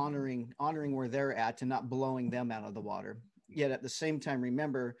 that's honoring where they're at and not blowing them out of the water. Yet at the same time,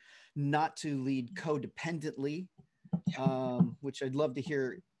 remember not to lead codependently, which I'd love to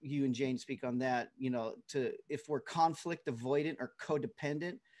hear you and Jane speak on that. You know, if we're conflict avoidant or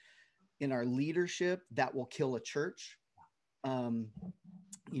codependent in our leadership, that will kill a church.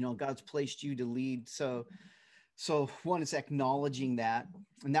 You know, God's placed you to lead. So one is acknowledging that.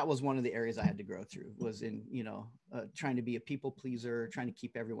 And that was one of the areas I had to grow through, was in, you know, trying to be a people pleaser, trying to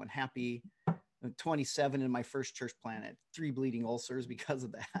keep everyone happy. 27 in my first church plant, 3 bleeding ulcers because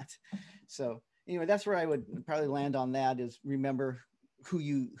of that. So anyway, that's where I would probably land on that, is remember who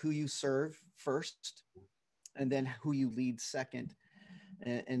you serve first, and then who you lead second.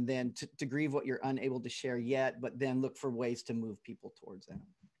 And then to grieve what you're unable to share yet, but then look for ways to move people towards that.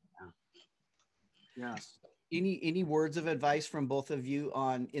 Yeah. Any words of advice from both of you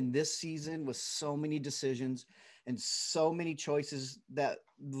on, in this season with so many decisions and so many choices that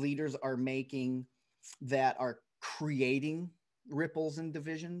leaders are making that are creating ripples and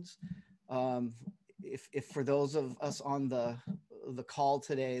divisions? If for those of us on the call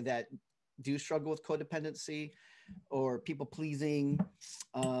today that do struggle with codependency or people pleasing,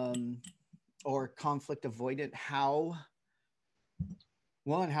 or conflict avoidant, how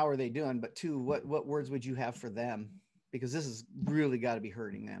are they doing? But 2, what words would you have for them? Because this has really got to be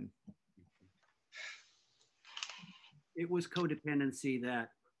hurting them. It was codependency that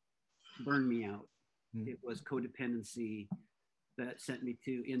burned me out. It was codependency that sent me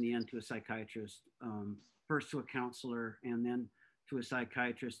in the end, to a psychiatrist, first to a counselor, and then to a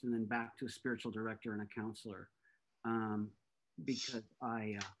psychiatrist, and then back to a spiritual director and a counselor, because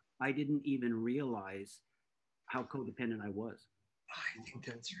I didn't even realize how codependent I was. I think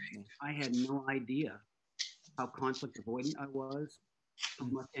that's right. I had no idea how conflict avoidant I was, how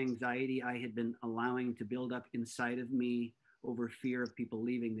much anxiety I had been allowing to build up inside of me over fear of people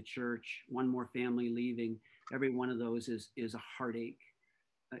leaving the church, one more family leaving. Every one of those is a heartache,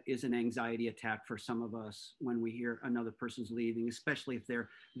 is an anxiety attack for some of us when we hear another person's leaving, especially if they're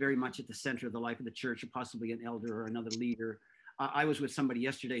very much at the center of the life of the church, or possibly an elder or another leader. I was with somebody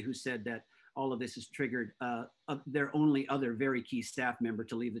yesterday who said that all of this has triggered their only other very key staff member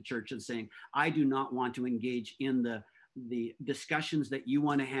to leave the church, and saying, I do not want to engage in the discussions that you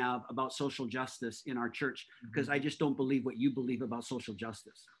want to have about social justice in our church, because I just don't believe what you believe about social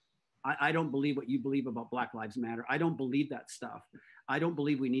justice. I don't believe what you believe about Black Lives Matter. I don't believe that stuff. I don't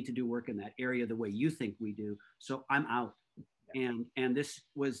believe we need to do work in that area the way you think we do. So I'm out. And this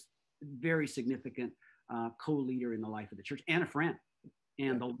was very significant co-leader in the life of the church, and a friend.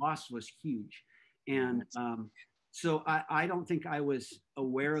 And the loss was huge. And so I don't think I was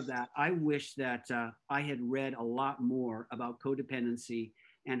aware of that. I wish that I had read a lot more about codependency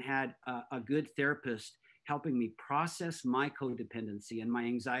and had a good therapist helping me process my codependency and my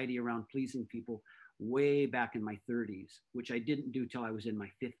anxiety around pleasing people way back in my 30s, which I didn't do till I was in my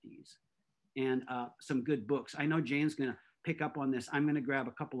 50s. And some good books. I know Jane's going to pick up on this. I'm going to grab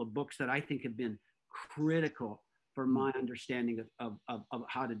a couple of books that I think have been critical for my understanding of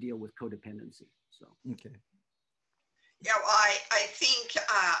how to deal with codependency. So, okay. Yeah, well, I think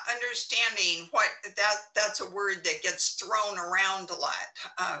understanding what that's a word that gets thrown around a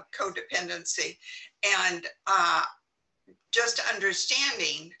lot, codependency, and just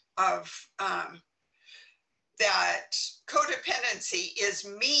understanding of that codependency is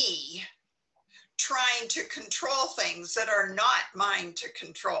me trying to control things that are not mine to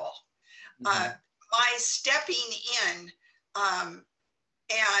control. My stepping in,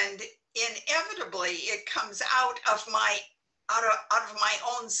 and inevitably it comes out of my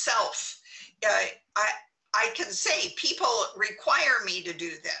own self. I can say people require me to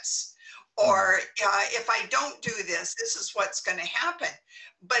do this, or if I don't do this, this is what's going to happen.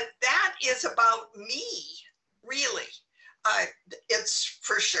 But that is about me, really. It's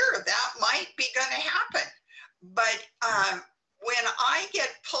for sure that might be going to happen, but when I get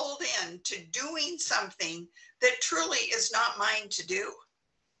pulled into doing something that truly is not mine to do,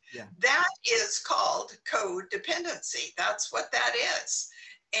 that is called codependency. That's what that is.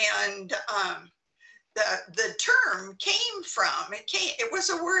 And the term came from, it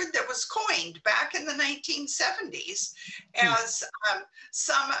was a word that was coined back in the 1970s as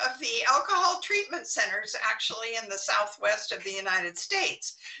some of the alcohol treatment centers actually in the Southwest of the United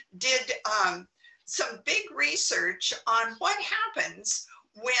States did some big research on what happens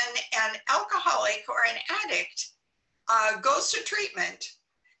when an alcoholic or an addict goes to treatment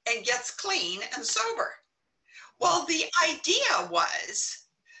and gets clean and sober. Well, the idea was,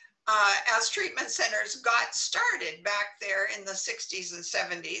 as treatment centers got started back there in the 60s and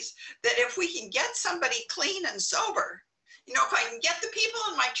 70s, that if we can get somebody clean and sober, you know, if I can get the people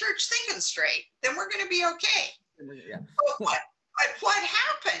in my church thinking straight, then we're going to be okay. Yeah. But what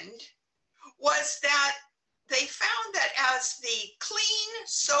happened was that they found that as the clean,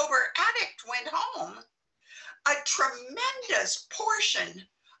 sober addict went home, a tremendous portion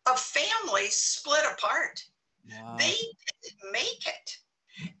of families split apart. Wow. They didn't make it.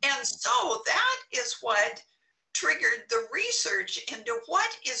 And so that is what triggered the research into what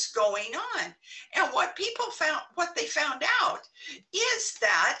is going on. And what they found out is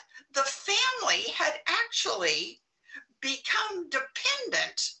that the family had actually become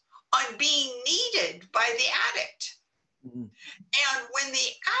dependent on being needed by the addict. Mm-hmm. And when the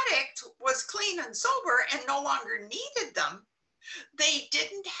addict was clean and sober and no longer needed them, they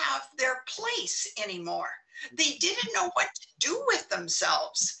didn't have their place anymore. They didn't know what to do with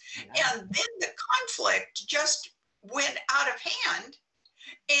themselves. Yeah. And then the conflict just went out of hand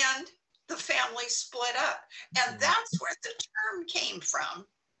and the family split up. And that's where the term came from,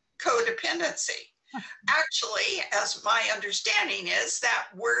 codependency. Actually, as my understanding is, that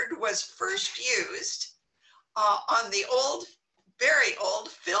word was first used on the old, very old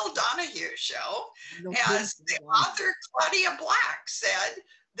Phil Donahue show, as the author Claudia Black said,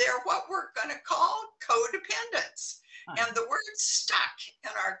 they're what we're going to call codependents. And the word stuck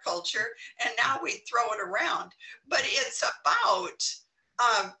in our culture, and now we throw it around. But it's about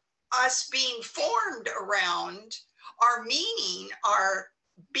us being formed around our meaning, our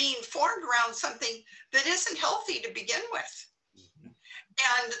being formed around something that isn't healthy to begin with.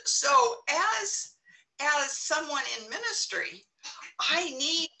 And so as someone in ministry, I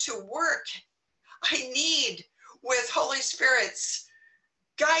need to work. I need, with Holy Spirit's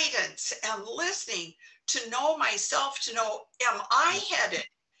guidance and listening, to know myself, to know, am I headed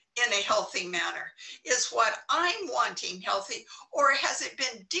in a healthy manner? Is what I'm wanting healthy, or has it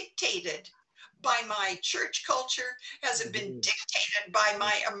been dictated by my church culture? Has it been dictated by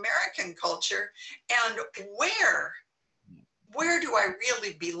my American culture? And where do I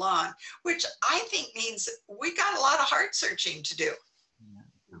really belong? Which I think means we got a lot of heart searching to do.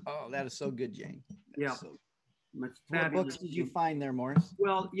 Oh, that is so good, Jane. Yeah. What books did you find there, Morris?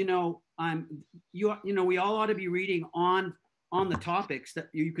 Well, you know, we all ought to be reading on the topics that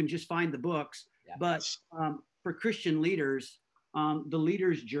you can just find the books. Yeah. But for Christian leaders, the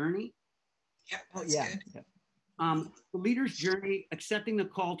leader's journey. Yeah. Oh, yeah. The leader's journey, accepting the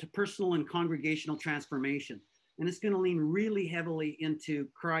call to personal and congregational transformation. And it's going to lean really heavily into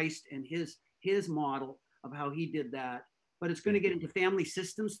Christ and his model of how he did that. But it's going to get into family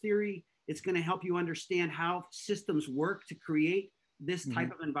systems theory. It's going to help you understand how systems work to create this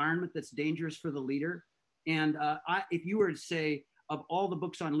type of environment that's dangerous for the leader. And if you were to say, of all the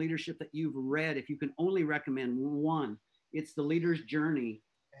books on leadership that you've read, if you can only recommend one, it's The Leader's Journey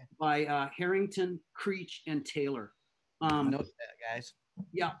by Harrington, Creech, and Taylor. Note that, guys.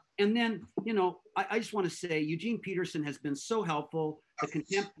 Yeah. And then, you know, I just want to say Eugene Peterson has been so helpful.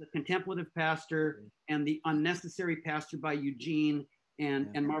 The Contemplative Pastor and The Unnecessary Pastor by Eugene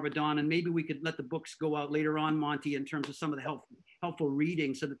and Marva Dawn. And maybe we could let the books go out later on, Monty, in terms of some of the helpful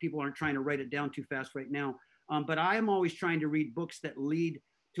reading so that people aren't trying to write it down too fast right now. But I am always trying to read books that lead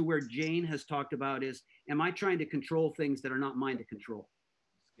to where Jane has talked about is, am I trying to control things that are not mine to control?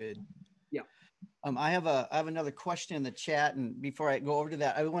 Good. Yeah. I have another question in the chat, and before I go over to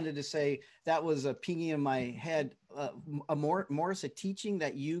that, I wanted to say that was a pinging in my head. Morris, a teaching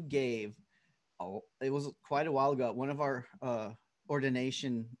that you gave. Oh, it was quite a while ago at one of our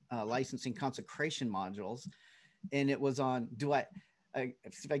ordination licensing consecration modules, and it was on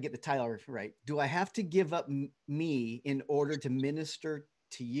if I get the title right, do I have to give up me in order to minister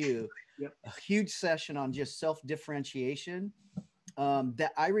to you? Yep. A huge session on just self-differentiation.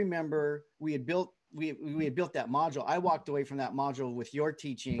 That I remember we had built that module. I walked away from that module with your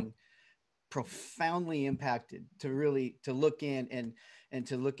teaching profoundly impacted to look in and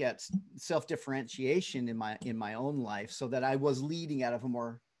to look at self-differentiation in my own life, so that I was leading out of a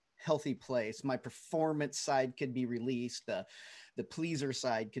more healthy place. My performance side could be released. The pleaser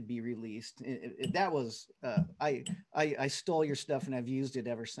side could be released. That was I stole your stuff and I've used it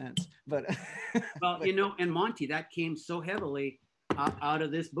ever since. But well, you know, and Monty, that came so heavily out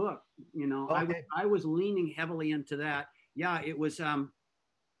of this book. You know, okay. I was leaning heavily into that. Yeah, it was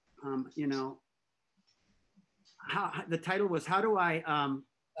you know, how the title was, how do I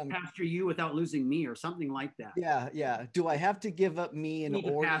pastor you without losing me, or something like that. Yeah, yeah. Do I have to give up me in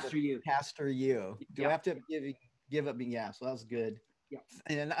order pastor you? Pastor you? Do I have to give up me? Yeah. So that was good. Yeah.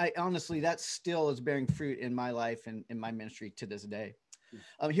 And I honestly, that still is bearing fruit in my life and in my ministry to this day.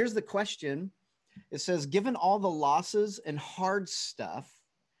 Yeah. Here's the question. It says, given all the losses and hard stuff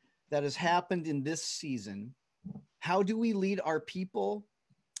that has happened in this season, how do we lead our people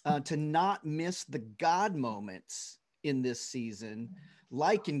to not miss the God moments in this season,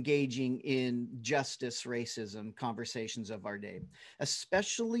 like engaging in justice, racism conversations of our day,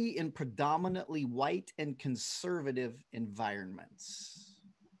 especially in predominantly white and conservative environments?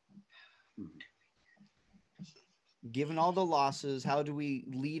 Given all the losses, how do we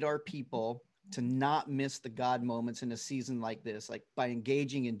lead our people to not miss the God moments in a season like this, like by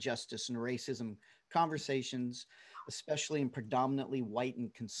engaging in justice and racism conversations, especially in predominantly white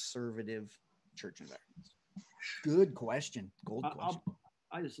and conservative church environments? Good question. Gold question.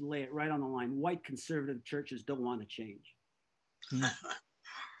 I just lay it right on the line. White conservative churches don't want to change.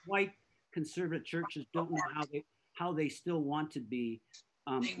 White conservative churches don't know how they still want to be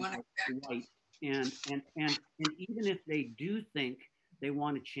white. And even if they do think they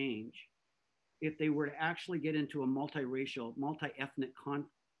want to change, if they were to actually get into a multiracial, multi-ethnic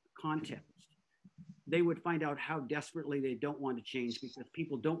context, they would find out how desperately they don't want to change, because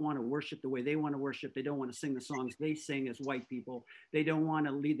people don't want to worship the way they want to worship. They don't want to sing the songs they sing as white people. They don't want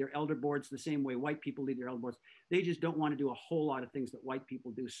to lead their elder boards the same way white people lead their elder boards. They just don't want to do a whole lot of things that white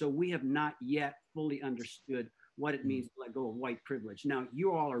people do. So we have not yet fully understood what it means to let go of white privilege. Now,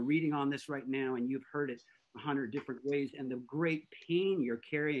 you all are reading on this right now, and you've heard it 100 different ways. And the great pain you're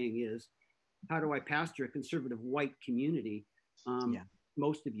carrying is, how do I pastor a conservative white community?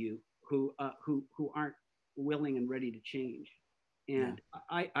 Most of you who aren't willing and ready to change. And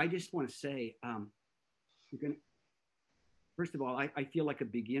I just want to say, first of all, I feel like a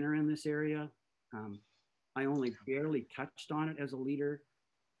beginner in this area. I only barely touched on it as a leader.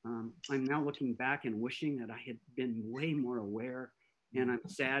 I'm now looking back and wishing that I had been way more aware, and I'm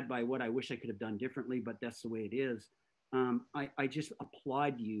sad by what I wish I could have done differently, but that's the way it is. I just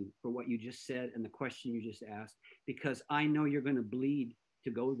applaud you for what you just said and the question you just asked, because I know you're going to bleed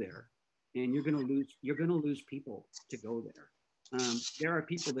to go there, and you're going to lose people to go there. There are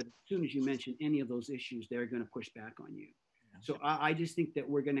people that as soon as you mention any of those issues, they're going to push back on you. So I just think that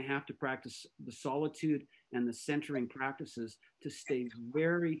we're going to have to practice the solitude and the centering practices to stay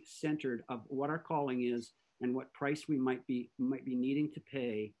very centered of what our calling is and what price we might be needing to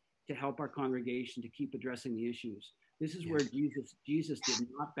pay to help our congregation to keep addressing the issues. This is where Jesus did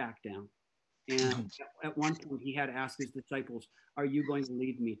not back down. And at one point he had to ask his disciples, are you going to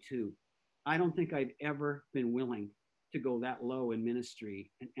lead me too? I don't think I've ever been willing to go that low in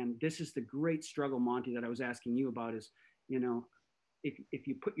ministry. And this is the great struggle, Monty, that I was asking you about is, you know, if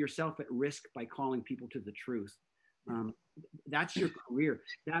you put yourself at risk by calling people to the truth, that's your career.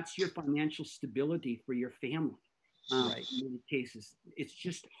 That's your financial stability for your family. Right. In many cases, it's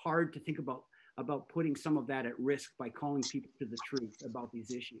just hard to think about putting some of that at risk by calling people to the truth about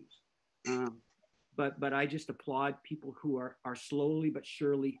these issues. But I just applaud people who are slowly but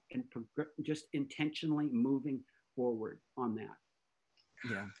surely and just intentionally moving forward on that.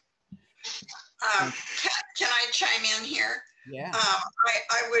 Yeah. Can I chime in here? Yeah.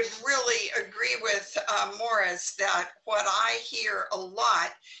 I would really agree with Morris that what I hear a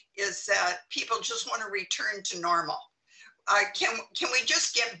lot is that people just want to return to normal. Can we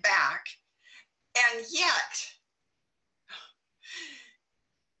just get back? And yet,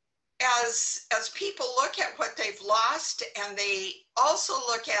 as people look at what they've lost, and they also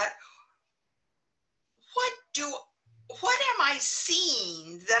look at what am I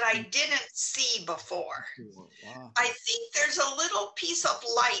seeing that I didn't see before? Wow. I think there's a little piece of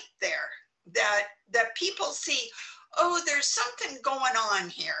light there that people see, oh, there's something going on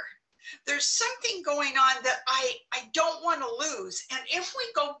here. There's something going on that I don't want to lose. And if we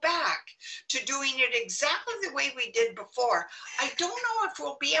go back to doing it exactly the way we did before, I don't know if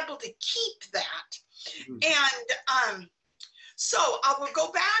we'll be able to keep that. Mm-hmm. And so I will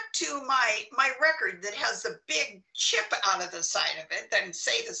go back to my record that has the big chip out of the side of it and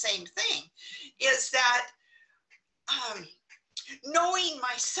say the same thing, is that knowing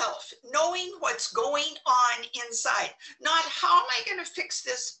myself, knowing what's going on inside, not how am I going to fix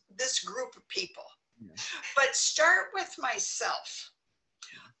this group of people, but start with myself.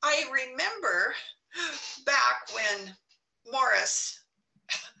 I remember back when Morris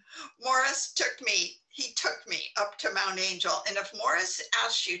took me up to Mount Angel. And if Morris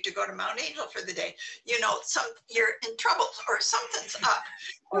asks you to go to Mount Angel for the day, you know, you're in trouble or something's up.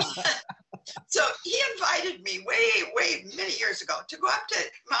 So he invited me way many years ago to go up to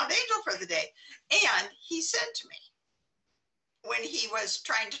Mount Angel for the day. And he said to me, when he was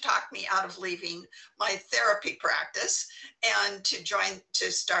trying to talk me out of leaving my therapy practice and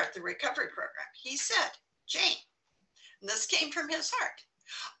to start the recovery program, he said, Jane, and this came from his heart,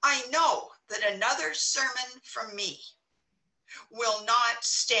 I know that another sermon from me will not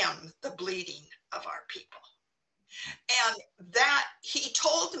stem the bleeding of our people. And that he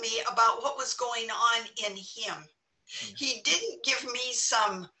told me about what was going on in him. He didn't give me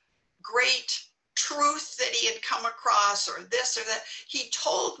some great truth that he had come across or this or that. He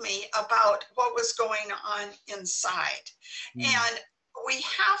told me about what was going on inside. And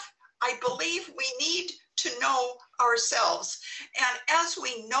I believe we need to know ourselves. And as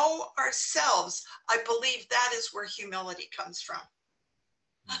we know ourselves, I believe that is where humility comes from.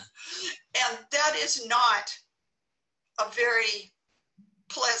 And that is not a very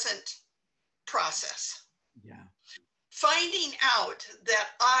pleasant process. Yeah. Finding out that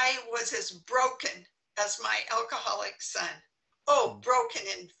I was as broken as my alcoholic son. Oh, broken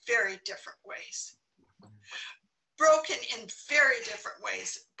in very different ways. Broken in very different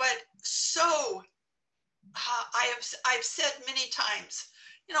ways. But so, I've said many times,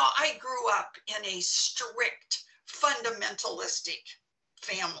 you know, I grew up in a strict, fundamentalistic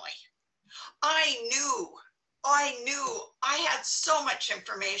family. I knew I had so much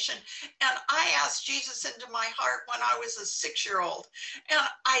information, and I asked Jesus into my heart when I was a 6-year-old. And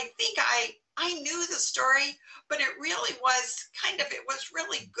I think I knew the story, but it really was it was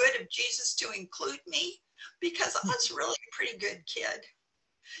really good of Jesus to include me, because I was really a pretty good kid.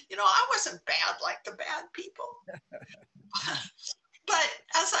 You know, I wasn't bad like the bad people. But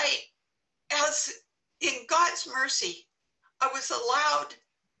as in God's mercy, I was allowed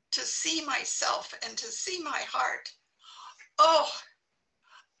to see myself and to see my heart.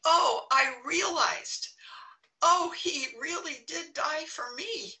 I realized, he really did die for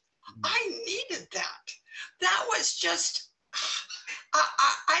me. I needed that. That was just, I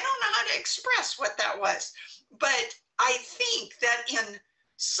don't know how to express what that was, but I think that in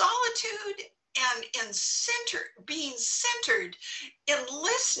solitude and in being centered in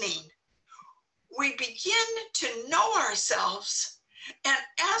listening, we begin to know ourselves. And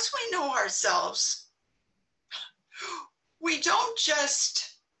as we know ourselves, we don't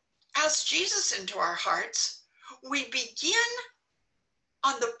just ask Jesus into our hearts. We begin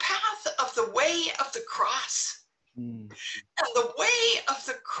on the path of the way of the cross. And the way of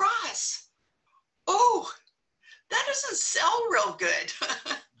the cross, that doesn't sell real good.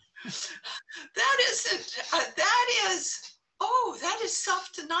 That is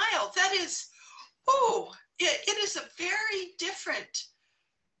self-denial. That is, it is a very different,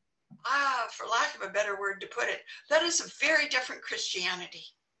 for lack of a better word to put it, that is a very different Christianity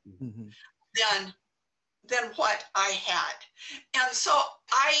than what I had. And so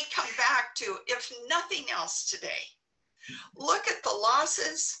I come back to, if nothing else today, look at the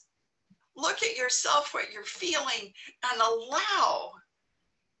losses, look at yourself, what you're feeling, and allow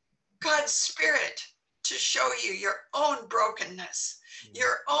God's Spirit to show you your own brokenness,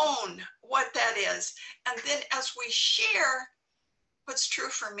 your own, what that is. And then as we share what's true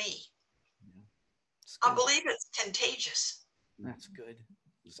for me, I believe it's contagious. That's good.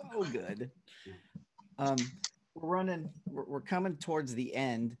 So good. We're coming towards the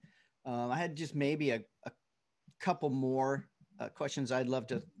end. I had just maybe a couple more questions I'd love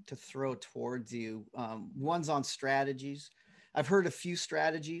to throw towards you. One's on strategies. I've heard a few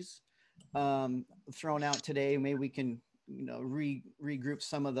strategies thrown out today. Maybe we can, regroup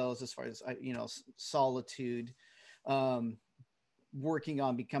some of those as far as, solitude, working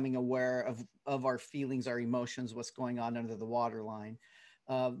on becoming aware of our feelings, our emotions, what's going on under the waterline,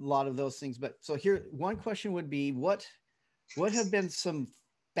 a lot of those things. But so here, one question would be, what have been some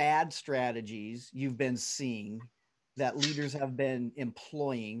bad strategies you've been seeing that leaders have been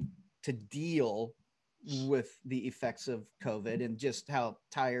employing to deal with the effects of COVID and just how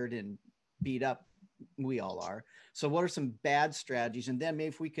tired and beat up we all are? So what are some bad strategies? And then maybe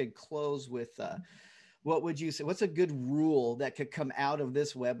if we could close with, what would you say, what's a good rule that could come out of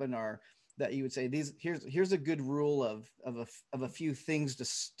this webinar that you would say, here's a good rule of a few things to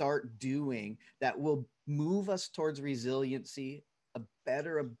start doing that will move us towards resiliency, a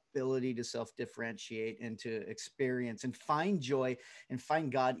better ability to self-differentiate and to experience and find joy and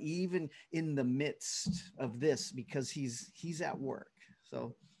find God even in the midst of this, because he's at work.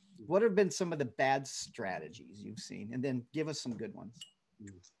 So what have been some of the bad strategies you've seen? And then give us some good ones.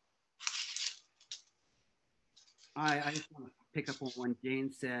 I just want to pick up on what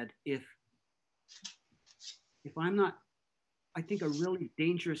Jane said. If I'm not I think a really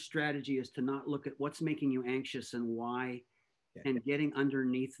dangerous strategy is to not look at what's making you anxious and why, and getting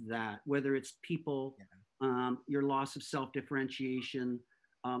underneath that, whether it's people, your loss of self-differentiation,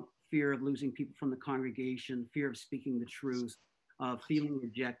 fear of losing people from the congregation, fear of speaking the truth, of feeling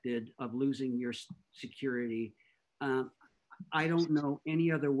rejected, of losing your security. I don't know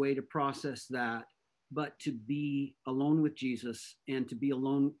any other way to process that but to be alone with Jesus and to be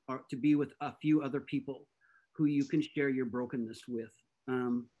alone, or to be with a few other people who you can share your brokenness with.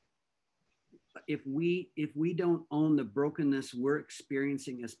 If we don't own the brokenness we're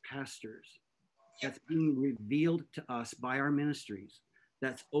experiencing as pastors, that's being revealed to us by our ministries,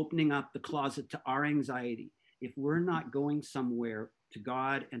 that's opening up the closet to our anxiety. If we're not going somewhere to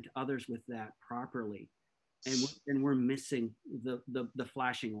God and to others with that properly, and we're missing the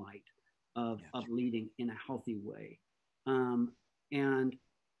flashing light of leading in a healthy way. And,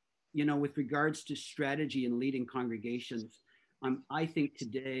 you know, with regards to strategy and leading congregations, I think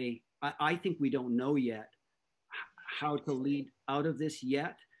today, I think we don't know yet how to lead out of this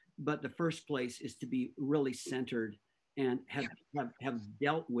yet, but the first place is to be really centered and have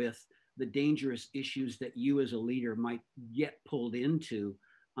dealt with the dangerous issues that you as a leader might get pulled into,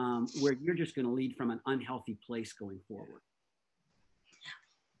 where you're just going to lead from an unhealthy place going forward.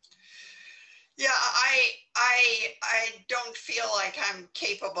 Yeah, I don't feel like I'm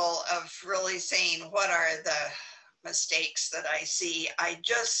capable of really saying what are the mistakes that I see. I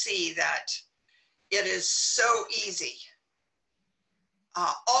just see that it is so easy,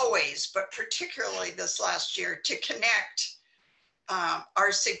 always, but particularly this last year, to connect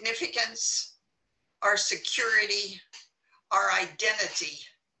our significance, our security, our identity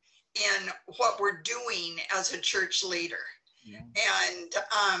in what we're doing as a church leader. Yeah.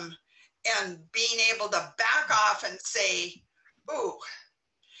 And being able to back off and say, oh,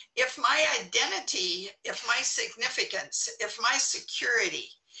 if my identity, if my significance, if my security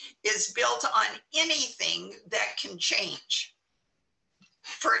is built on anything that can change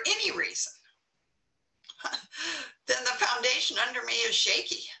for any reason, then the foundation under me is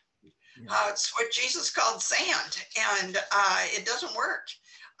shaky. Yeah. It's what Jesus called sand, and it doesn't work.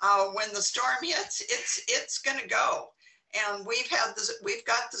 When the storm hits, it's going to go. And we've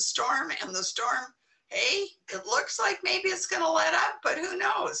got the storm, and the storm, hey, it looks like maybe it's going to let up, but who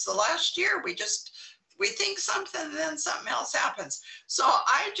knows? The last year, we think something, and then something else happens. So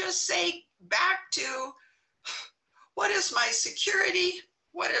I just say back to, what is my security?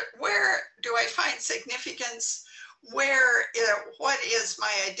 Where do I find significance? What is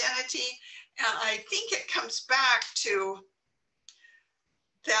my identity? And I think it comes back to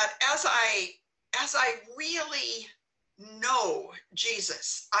that as I really know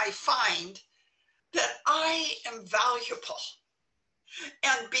Jesus, I find that I am valuable.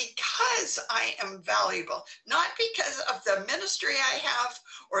 And because I am valuable, not because of the ministry I have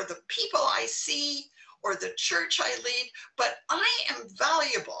or the people I see or the church I lead, but I am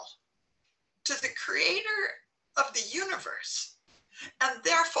valuable to the creator of the universe. And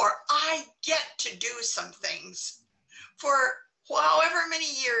therefore, I get to do some things for however many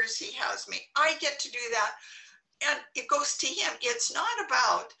years he has me. I get to do that. And it goes to him. It's not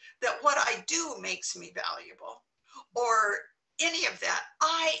about that what I do makes me valuable or any of that.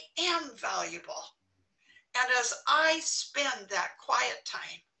 I am valuable. And as I spend that quiet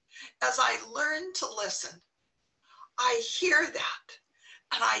time, as I learn to listen, I hear that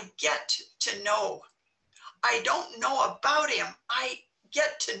and I get to know. I don't know about him. I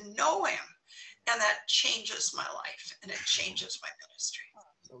get to know him. And that changes my life and it changes my ministry.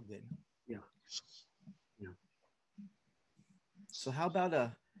 So good. Yeah. So how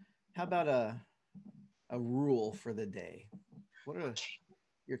about a rule for the day? What are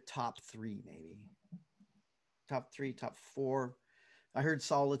your top three, maybe? Top three, top four. I heard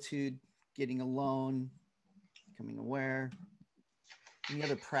solitude, getting alone, becoming aware. Any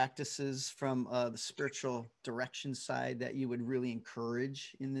other practices from the spiritual direction side that you would really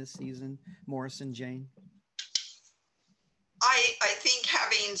encourage in this season, Morris and Jane? I think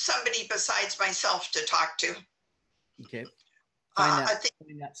having somebody besides myself to talk to. Okay. Find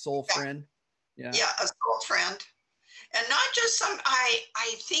that soul friend. Yeah, a soul friend. And not just some, I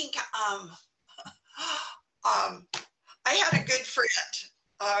think I had a good friend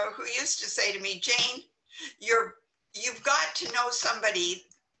who used to say to me, Jane, you've got to know somebody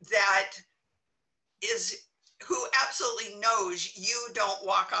who absolutely knows you don't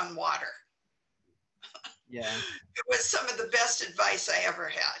walk on water. Yeah. It was some of the best advice I ever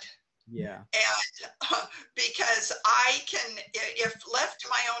had. Yeah. And because I can, if left to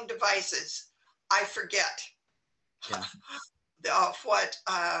my own devices, I forget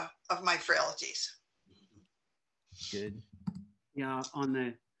of my frailties. Good. Yeah, on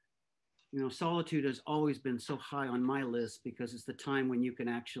the, solitude has always been so high on my list because it's the time when you can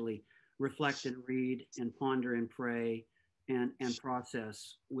actually reflect and read and ponder and pray and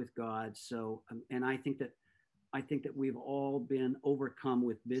process with God. So, and I think that we've all been overcome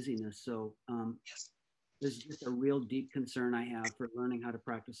with busyness. So, there's just a real deep concern I have for learning how to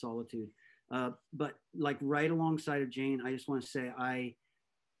practice solitude. But like right alongside of Jane, I just want to say I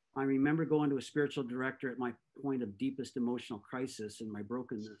remember going to a spiritual director at my point of deepest emotional crisis and my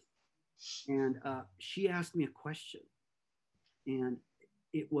brokenness. And she asked me a question. And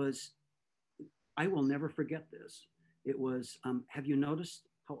it was, I will never forget this. It was, have you noticed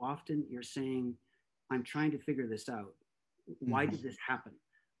how often you're saying, I'm trying to figure this out? Why did this happen?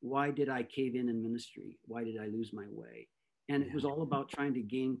 Why did I cave in ministry? Why did I lose my way? And it was all about trying to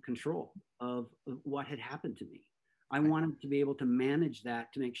gain control of what had happened to me. I wanted to be able to manage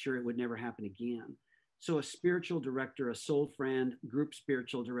that to make sure it would never happen again. So a spiritual director, a soul friend, group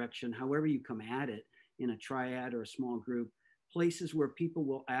spiritual direction, however you come at it in a triad or a small group, places where people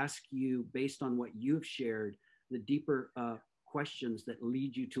will ask you based on what you've shared, the deeper questions that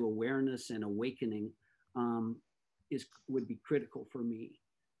lead you to awareness and awakening would be critical for me.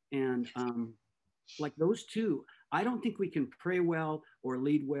 And like those two, I don't think we can pray well or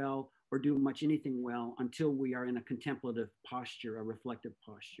lead well or do much anything well until we are in a contemplative posture, a reflective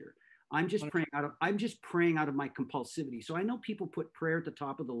posture. I'm just praying out of my compulsivity. So I know people put prayer at the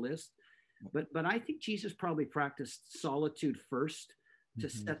top of the list, but I think Jesus probably practiced solitude first to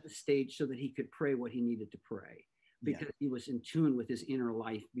set the stage so that he could pray what he needed to pray, because he was in tune with his inner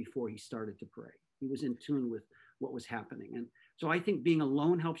life before he started to pray. He was in tune with what was happening. And so I think being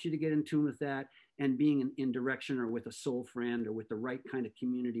alone helps you to get in tune with that, and being in direction or with a soul friend or with the right kind of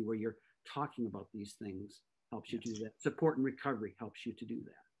community where you're talking about these things helps you do that. Support and recovery helps you to do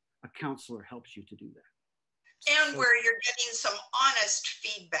that. A counselor helps you to do that. And where you're getting some honest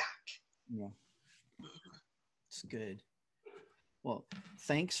feedback. Yeah. It's good. Well,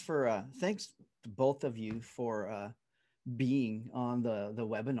 thanks to both of you for being on the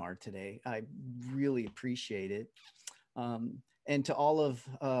webinar today. I really appreciate it. And to all of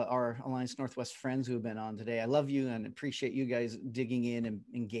our Alliance Northwest friends who have been on today, I love you and appreciate you guys digging in and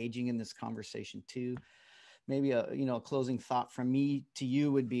engaging in this conversation too. Maybe a closing thought from me to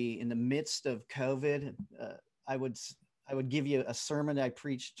you would be, in the midst of COVID, I would give you a sermon I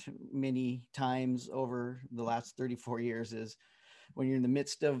preached many times over the last 34 years is, when you're in the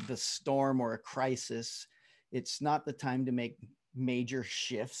midst of the storm or a crisis, it's not the time to make major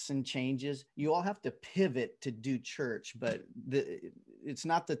shifts and changes. You all have to pivot to do church, but it's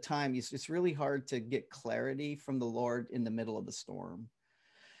not the time. It's really hard to get clarity from the Lord in the middle of the storm.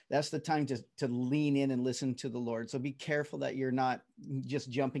 That's the time to lean in and listen to the Lord. So be careful that you're not just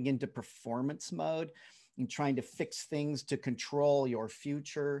jumping into performance mode and trying to fix things to control your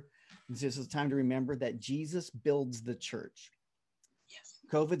future. This is time to remember that Jesus builds the church. Yes.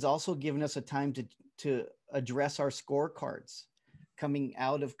 COVID's also given us a time to address our scorecards coming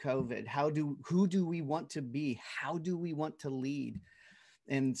out of COVID. Who do we want to be? How do we want to lead?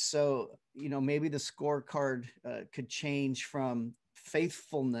 And so, maybe the scorecard could change from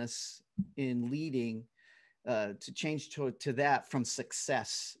faithfulness in leading to change to that from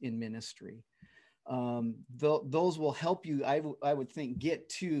success in ministry. Those will help you, I would think, get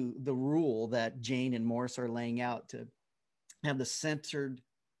to the rule that Jane and Morris are laying out, to have the centered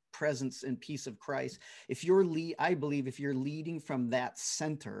presence and peace of Christ. I believe if you're leading from that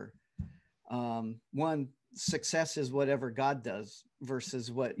center, one, success is whatever God does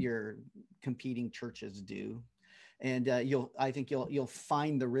versus what your competing churches do. And I think you'll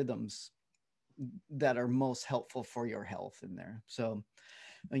find the rhythms that are most helpful for your health in there. So,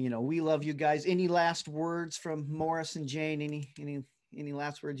 we love you guys. Any last words from Morris and Jane? Any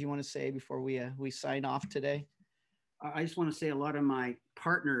last words you want to say before we sign off today? I just want to say a lot of my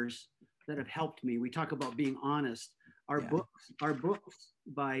partners that have helped me. We talk about being honest. Our books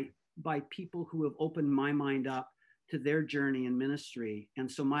by people who have opened my mind up to their journey in ministry.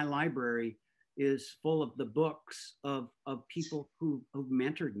 And so my library is full of the books of people who've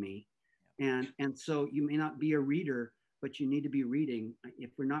mentored me. And so you may not be a reader, but you need to be reading.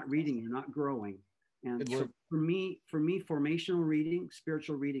 If we're not reading, you're not growing. And so for me, formational reading,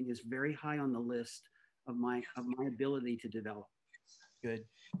 spiritual reading is very high on the list of my ability to develop. Good.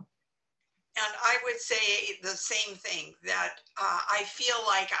 And I would say the same thing, that I feel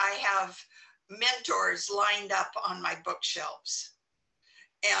like I have mentors lined up on my bookshelves.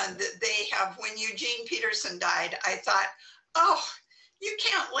 And they have, when Eugene Peterson died, I thought, oh, you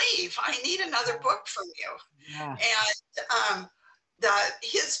can't leave. I need another book from you. Yeah. And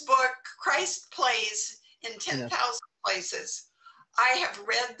his book, Christ Plays in 10,000 Places, I have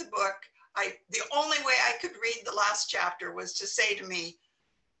read the book. The only way I could read the last chapter was to say to me,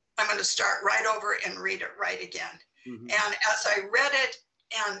 I'm going to start right over and read it right again. Mhm. And as I read it,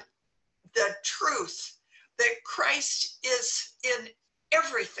 and the truth that Christ is in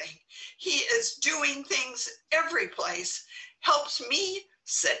everything, he is doing things every place, helps me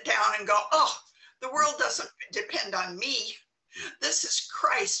sit down and go, oh, the world doesn't depend on me. This is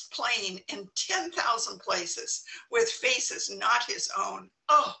Christ playing in 10,000 places with faces not his own.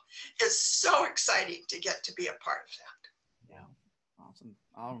 Oh, it's so exciting to get to be a part of that. Yeah, awesome.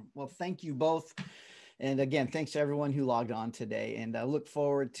 Well, thank you both. And again, thanks to everyone who logged on today. And I look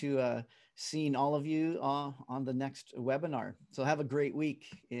forward to seeing all of you on the next webinar. So have a great week,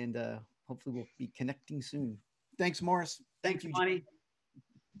 and hopefully we'll be connecting soon. Thanks, Morris. Thanks, Thank you, Monty.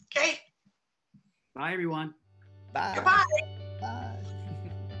 Okay. Bye, everyone. Bye. Goodbye.